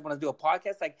 you guys want to do a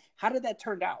podcast? Like, how did that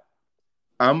turn out?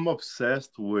 I'm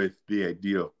obsessed with the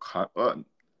idea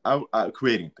of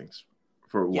creating things,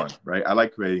 for one, right? I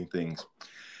like creating things.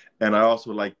 And I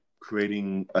also like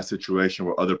creating a situation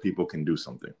where other people can do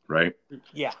something, right?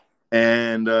 Yeah.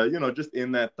 And, just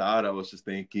in that thought, I was just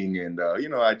thinking, and,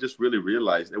 I just really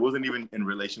realized it wasn't even in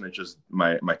relation to just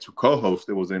my two co-hosts.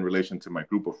 It was in relation to my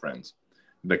group of friends,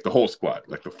 like the whole squad,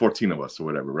 like the 14 of us or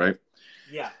whatever, right?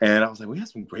 Yeah. And I was like, we had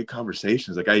some great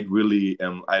conversations. Like, I really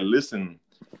am, I listen.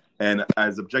 And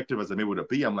as objective as I'm able to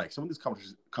be, I'm like, some of these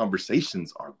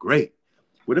conversations are great.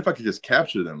 What if I could just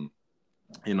capture them?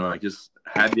 I just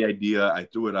had the idea. I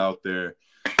threw it out there.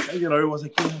 And, everyone's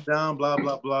like, down, blah,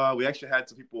 blah, blah. We actually had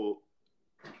some people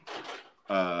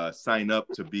sign up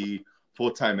to be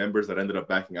full-time members that ended up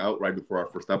backing out right before our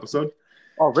first episode.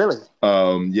 Oh, really?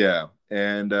 Yeah.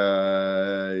 And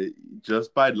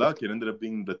just by luck, it ended up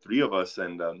being the three of us.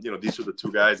 And, these are the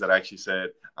two guys that actually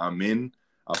said, I'm in.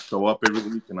 I'll show up every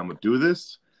week and I'm going to do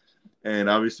this. And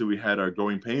obviously we had our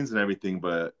growing pains and everything,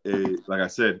 but like I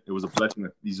said, it was a blessing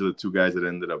that these are the two guys that I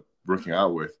ended up working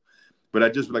out with. But I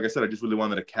just really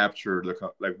wanted to capture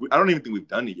I don't even think we've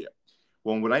done it yet.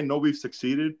 When I know we've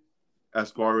succeeded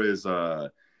as far as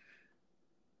the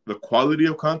quality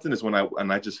of content is when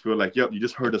I just feel like, yep, you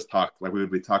just heard us talk like we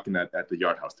would be talking at the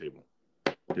Yard House table,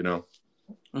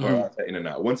 Mm-hmm. Or in and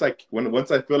out. Once I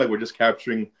feel like we're just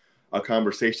capturing a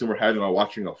conversation we're having while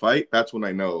watching a fight, that's when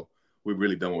I know we've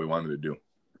really done what we wanted to do.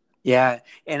 Yeah,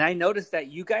 and I noticed that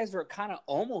you guys were kind of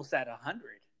almost at 100.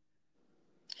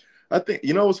 I think,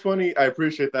 what's funny, I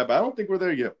appreciate that, but I don't think we're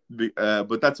there yet.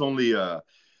 But that's only,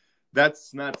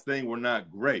 that's not saying we're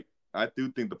not great. I do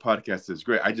think the podcast is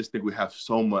great. I just think we have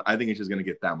so much. I think it's just going to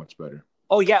get that much better.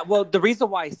 Oh, yeah. Well, the reason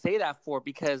why I say that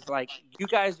because, like, you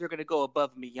guys are going to go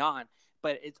above and beyond.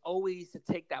 but it's always to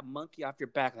take that monkey off your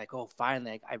back. Like, oh,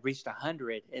 finally, like, I reached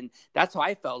 100. And that's how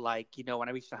I felt like, when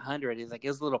I reached 100, it's like, it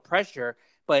was a little pressure.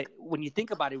 But when you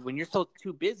think about it, when you're so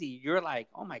too busy, you're like,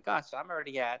 oh my gosh, I'm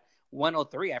already at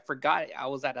 103. I forgot I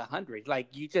was at 100. Like,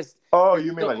 Oh, you're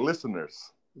you mean still, like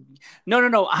listeners? no,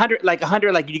 100, like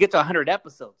you get to 100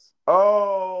 episodes.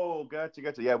 Oh, gotcha.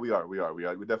 Yeah, we are. We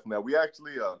definitely are. We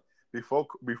actually,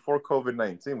 before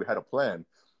COVID-19, we had a plan.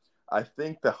 I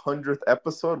think the 100th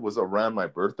episode was around my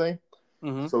birthday.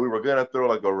 Mm-hmm. So we were going to throw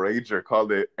like a rager, call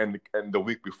it, and the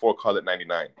week before, call it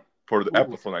 99 for the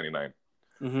episode 99.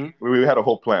 Mm-hmm. We had a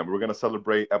whole plan. We were going to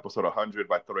celebrate episode 100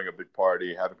 by throwing a big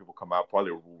party, having people come out,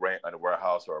 probably rent at a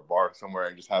warehouse or a bar somewhere,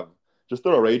 and just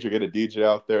throw a rager, get a DJ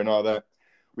out there and all that.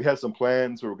 We had some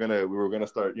plans. We were gonna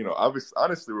start,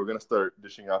 honestly, we were gonna start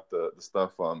dishing out the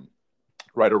stuff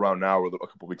right around now or a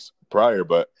couple weeks prior,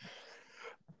 but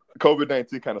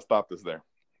COVID-19 kind of stopped us there.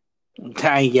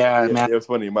 Yeah, man. It was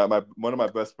funny. My one of my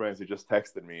best friends, he just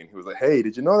texted me and he was like, "Hey,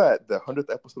 did you know that the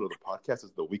 100th episode of the podcast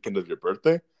is the weekend of your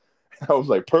birthday?" I was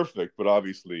like, "Perfect," but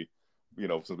obviously,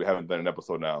 since we haven't done an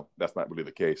episode now, that's not really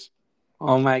the case.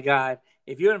 Oh my God!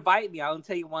 If you invite me, I'll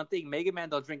tell you one thing: Mega Man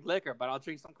don't drink liquor, but I'll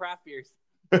drink some craft beers.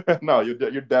 No, you're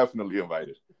definitely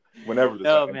invited whenever this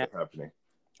ends up happening.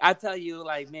 I tell you,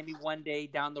 like maybe one day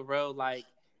down the road, like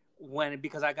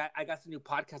because I got some new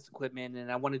podcast equipment and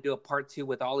I want to do a part 2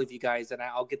 with all of you guys, and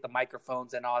I'll get the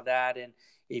microphones and all that. And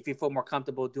if you feel more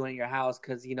comfortable doing it in your house,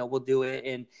 because we'll do it,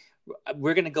 and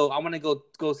we're gonna go. I want to go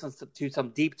to some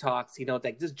deep talks,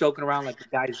 like just joking around like the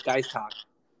guys talk.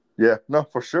 Yeah, no,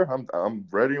 for sure. I'm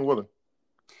ready and willing.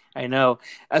 I know.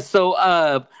 I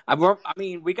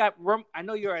mean, I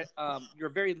know you're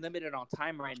very limited on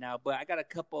time right now, but I got a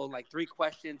couple, like 3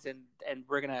 questions, and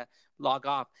we're gonna log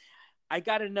off. I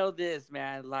gotta know this,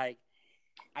 man. Like,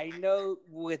 I know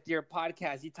with your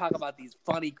podcast, you talk about these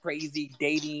funny, crazy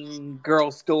dating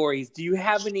girl stories. Do you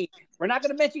have any? We're not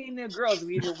gonna mention any girls.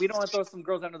 We don't want to throw some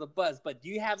girls under the bus, but do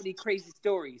you have any crazy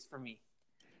stories for me?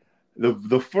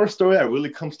 The first story that really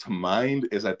comes to mind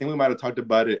is, I think we might have talked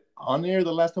about it on air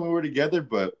the last time we were together,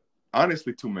 but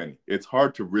honestly, too many. It's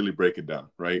hard to really break it down,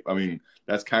 right? I mean,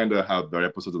 that's kind of how the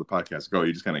episodes of the podcast go.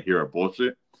 You just kind of hear our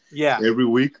bullshit every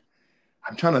week.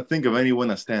 I'm trying to think of anyone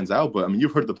that stands out, but I mean,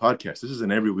 you've heard the podcast. This is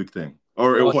an every week thing.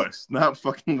 Or it was. Not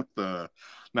fucking with the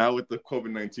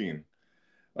COVID-19.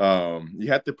 You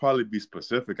have to probably be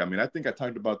specific. I mean, I think I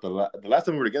talked about the last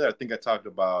time we were together, I think I talked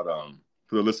about...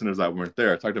 for the listeners that weren't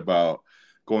there, I talked about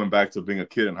going back to being a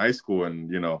kid in high school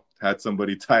and, had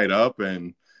somebody tied up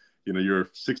and, you're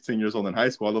 16 years old in high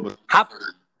school. All of a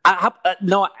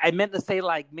no, I meant to say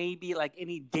like maybe like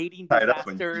any dating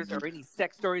disasters or any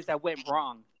sex stories that went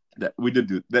wrong. We did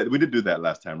do that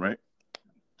last time, right?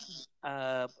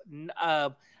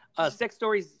 Sex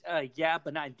stories, yeah,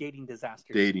 but not dating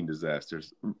disasters. Dating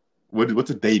disasters. What's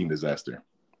a dating disaster?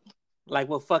 Like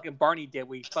what fucking Barney did,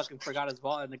 where he fucking forgot his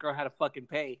wallet and the girl had to fucking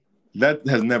pay. That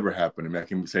has never happened to me. I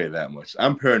can say that much.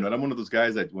 I'm paranoid. I'm one of those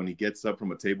guys that when he gets up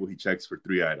from a table, he checks for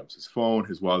 3 items: his phone,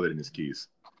 his wallet, and his keys.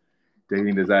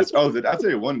 Dating disaster. I'll tell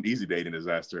you one easy dating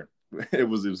disaster. It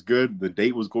was good. The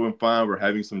date was going fine. We're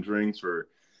having some drinks or,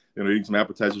 eating some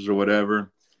appetizers or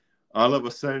whatever. All of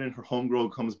a sudden, her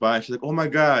homegirl comes by and she's like, "Oh my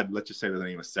God," let's just say the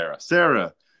name is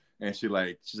Sarah. And she's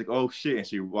like, "Oh shit." And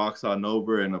she walks on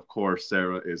over. And of course,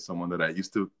 Sarah is someone that I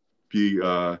used to be,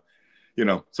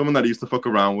 someone that I used to fuck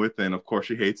around with. And of course,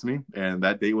 she hates me. And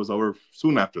that date was over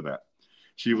soon after that.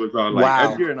 She was like,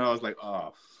 wow. Edgar. And I was like,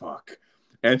 oh, fuck.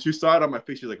 And she saw it on my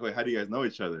face. She's like, "Wait, how do you guys know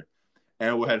each other?"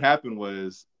 And what had happened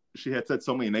was she had said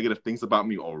so many negative things about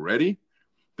me already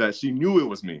that she knew it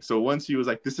was me. So once she was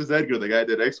like, "This is Edgar, the guy that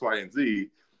did X, Y, and Z."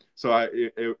 So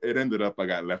it ended up I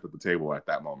got left at the table at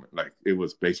that moment. Like it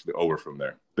was basically over from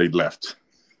there. They left.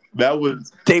 That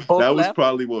was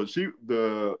probably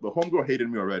the homegirl hated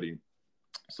me already.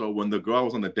 So when the girl I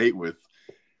was on the date with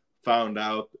found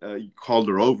out, called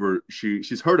her over,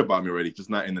 she's heard about me already, just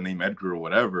not in the name Edgar or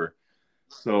whatever.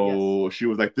 So She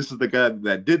was like, "This is the guy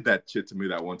that did that shit to me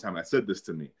that one time. I said this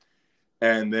to me."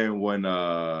 And then when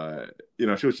she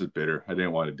was just bitter. I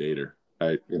didn't want to date her.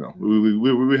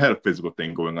 We had a physical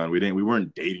thing going on. We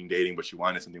weren't dating, but she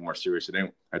wanted something more serious.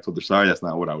 I told her, "Sorry, that's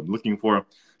not what I was looking for."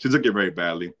 She took it very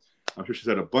badly. I'm sure she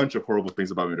said a bunch of horrible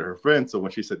things about me to her friends. So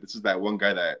when she said, "This is that one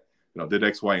guy that did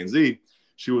X, Y, and Z,"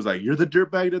 she was like, "You're the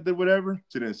dirtbag that did whatever."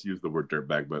 She didn't use the word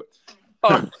dirtbag, but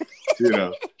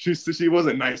she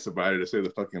wasn't nice about it, to say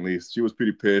the fucking least. She was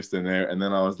pretty pissed in there. And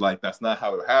then I was like, "That's not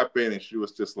how it happened." And she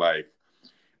was just like,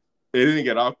 it didn't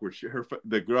get awkward.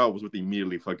 The girl I was with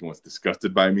immediately fucking was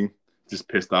disgusted by me, just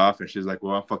pissed off. And she's like,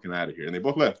 "Well, I'm fucking out of here." And they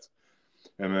both left.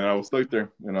 And then I was stuck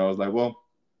there. And I was like, well,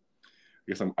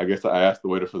 I guess I asked the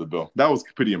waiter for the bill. That was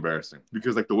pretty embarrassing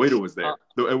because like the waiter was there.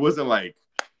 It wasn't like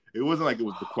it was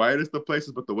the quietest of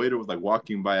places, but the waiter was like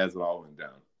walking by as it all went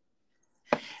down.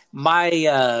 My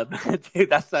dude,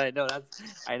 that's what I know.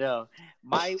 I know.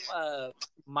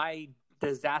 My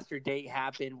disaster date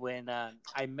happened when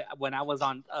when I was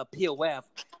on POF,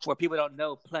 where people don't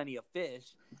know plenty of fish.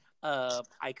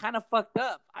 I kind of fucked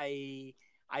up. I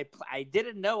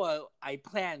didn't know I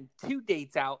planned 2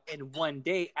 dates out in one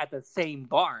day at the same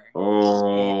bar.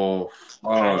 Oh,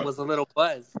 I was a little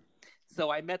buzzed.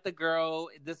 So I met the girl.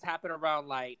 This happened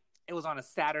around it was on a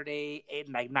Saturday,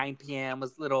 9 p.m. It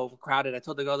was a little crowded. I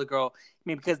told the girl, I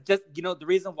mean, because just, the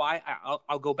reason why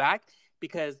I'll go back,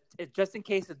 because just in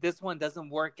case if this one doesn't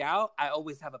work out, I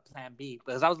always have a plan B.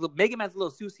 Because Mega Man's a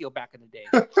little Susio back in the day,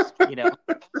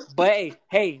 But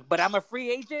hey, but I'm a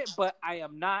free agent, but I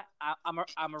am not.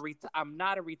 I'm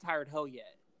not a retired hoe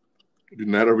yet. You're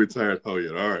not a retired hoe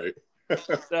yet. All right.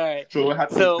 Sorry. So what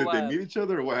happened? Did they meet each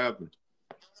other, or what happened?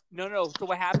 No. So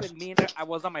what happened? I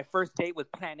was on my first date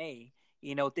with Plan A.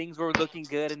 Things were looking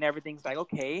good and everything's like,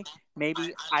 okay,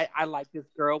 maybe I like this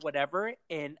girl, whatever.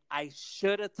 And I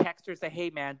should have texted her, say, hey,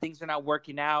 man, things are not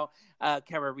working out.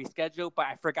 Can we reschedule? But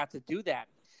I forgot to do that.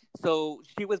 So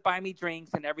she was buying me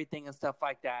drinks and everything and stuff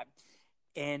like that.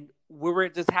 And we were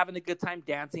just having a good time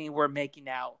dancing. We're making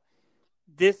out.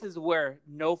 This is where,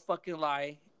 no fucking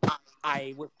lie,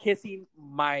 I was kissing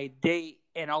my date,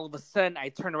 and all of a sudden I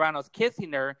turned around. I was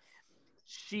kissing her.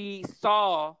 She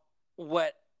saw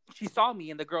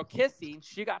me and the girl kissing.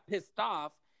 She got pissed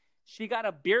off. She got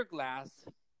a beer glass,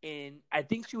 and I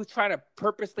think she was trying to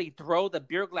purposely throw the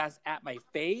beer glass at my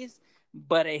face,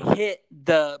 but it hit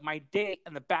my date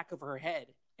in the back of her head,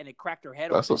 and it cracked her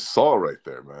head. That's assault right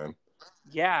there, man.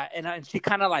 Yeah, and she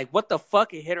kind of like, what the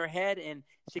fuck? It hit her head, and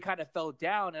she kind of fell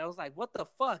down, and I was like, what the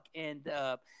fuck? And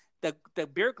the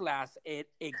beer glass, it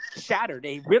shattered.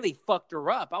 It really fucked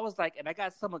her up. I was like, and I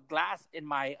got some glass in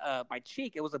my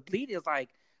cheek. It was a bleed. It was like,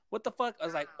 what the fuck? I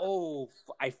was like, oh,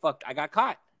 I got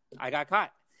caught.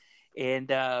 And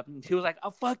she was like,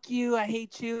 oh, fuck you. I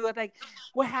hate you. I was like,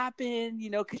 what happened?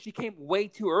 Because she came way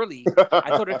too early. I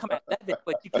told her to come at 11,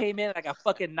 but she came in like a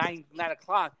fucking 9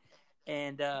 o'clock.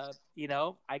 And,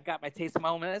 I got my taste of my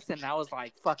own medicine. And I was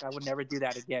like, fuck, I would never do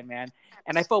that again, man.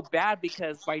 And I felt bad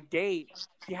because my date,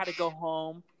 she had to go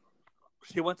home.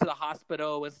 She went to the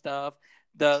hospital and stuff.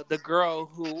 The girl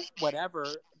who, whatever,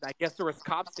 I guess there was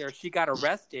cops there. She got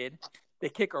arrested. They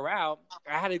kick her out.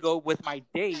 I had to go with my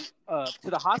date to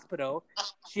the hospital.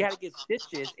 She had to get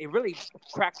stitches. It really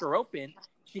cracked her open.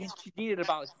 She needed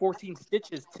about 14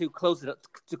 stitches to close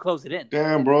it in.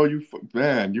 Damn, bro, you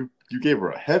gave her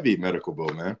a heavy medical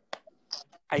bill, man.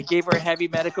 I gave her a heavy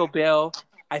medical bill.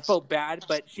 I felt bad,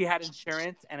 but she had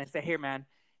insurance, and I said, "Here, man,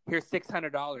 here's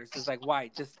 $600." It's like,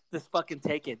 why? Just fucking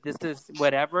take it. This is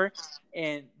whatever.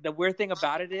 And the weird thing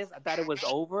about it is, I thought it was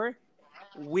over.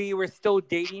 We were still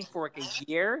dating for like a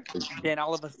year. Then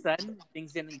all of a sudden,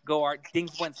 things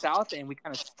went south, and we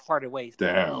kind of parted ways.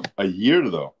 Damn, a year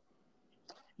though.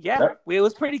 Yeah, it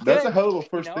was pretty good. That's a hell of a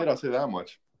first date, I'll say that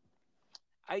much.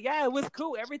 Yeah, it was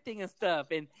cool, everything and stuff.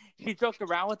 And she joked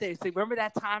around with it. So remember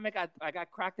that time I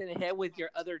got cracked in the head with your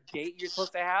other date you're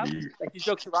supposed to have? Yeah. Like, she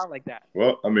jokes around like that.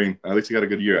 Well, I mean, at least you got a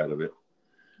good year out of it.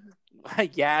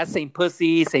 Yeah, same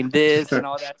pussy, same this, and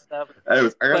all that stuff.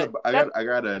 Anyways, I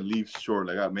gotta leave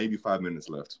shortly. I got maybe 5 minutes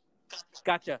left.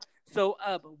 Gotcha. So,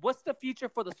 what's the future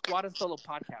for the Squad and Solo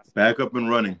podcast? Back up and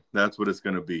running. That's what it's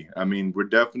gonna be. I mean, we're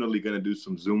definitely gonna do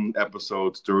some Zoom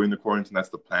episodes during the quarantine. That's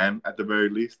the plan, at the very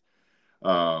least.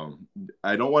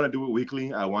 I don't want to do it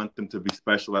weekly. I want them to be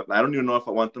special. I don't even know if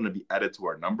I want them to be added to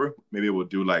our number. Maybe we'll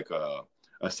do like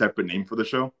a separate name for the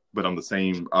show, but on the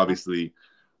same, obviously,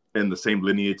 in the same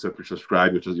lineage. So if you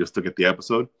subscribe, you'll still get the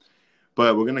episode.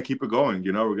 But we're gonna keep it going.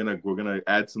 We're gonna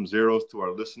add some zeros to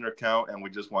our listener count, and we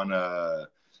just want to,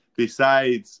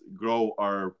 besides grow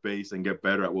our base and get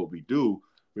better at what we do,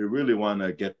 we really want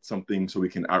to get something so we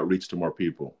can outreach to more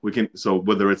people. So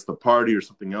whether it's the party or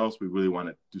something else, we really want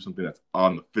to do something that's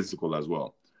on the physical as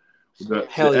well. The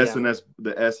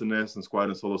SNS and Squad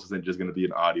and Solos isn't just going to be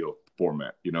an audio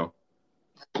format,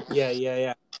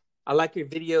 Yeah. I like your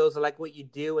videos. I like what you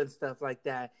do and stuff like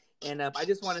that. And I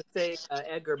just want to say,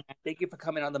 Edgar, man, thank you for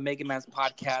coming on the Mega Man's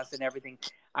podcast and everything.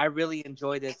 I really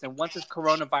enjoy this. And once this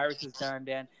coronavirus is done,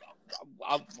 man,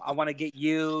 I want to get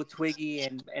you, Twiggy,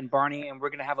 and Barney, and we're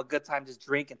going to have a good time, just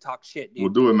drink and talk shit, dude.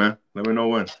 We'll do it, man. Let me know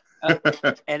when.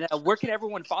 And where can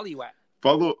everyone follow you at?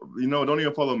 Don't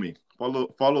even follow me.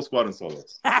 Follow Squad and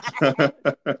Solos.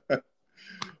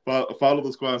 Follow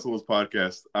the Squad and Solos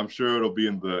podcast. I'm sure it'll be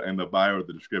in the bio or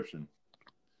the description.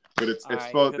 But it's All it's right,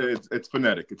 spelled cool. it's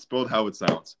phonetic. It's spelled how it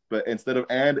sounds. But instead of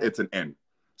and, it's an N.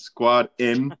 Squad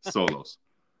in solos.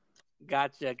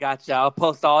 Gotcha. I'll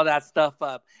post all that stuff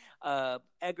up.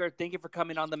 Edgar, thank you for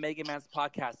coming on the Mega Man's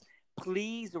podcast.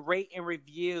 Please rate and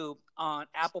review on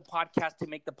Apple Podcasts to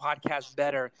make the podcast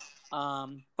better.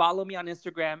 Follow me on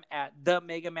Instagram at the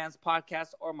Mega Man's Podcast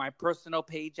or my personal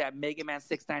page at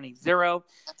Megaman6980.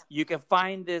 You can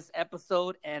find this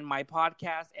episode and my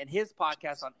podcast and his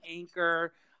podcast on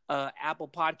Anchor, Apple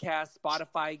Podcasts,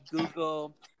 Spotify,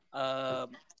 Google,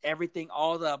 everything,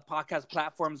 all the podcast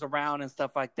platforms around and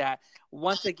stuff like that.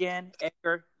 Once again,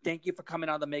 Edgar, thank you for coming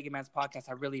on the Mega Man's podcast.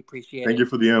 I really appreciate it. Thank you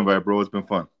for the invite, bro. It's been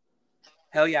fun.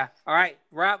 Hell yeah. All right.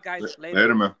 We're out, guys. Later.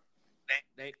 Later, man.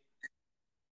 Later.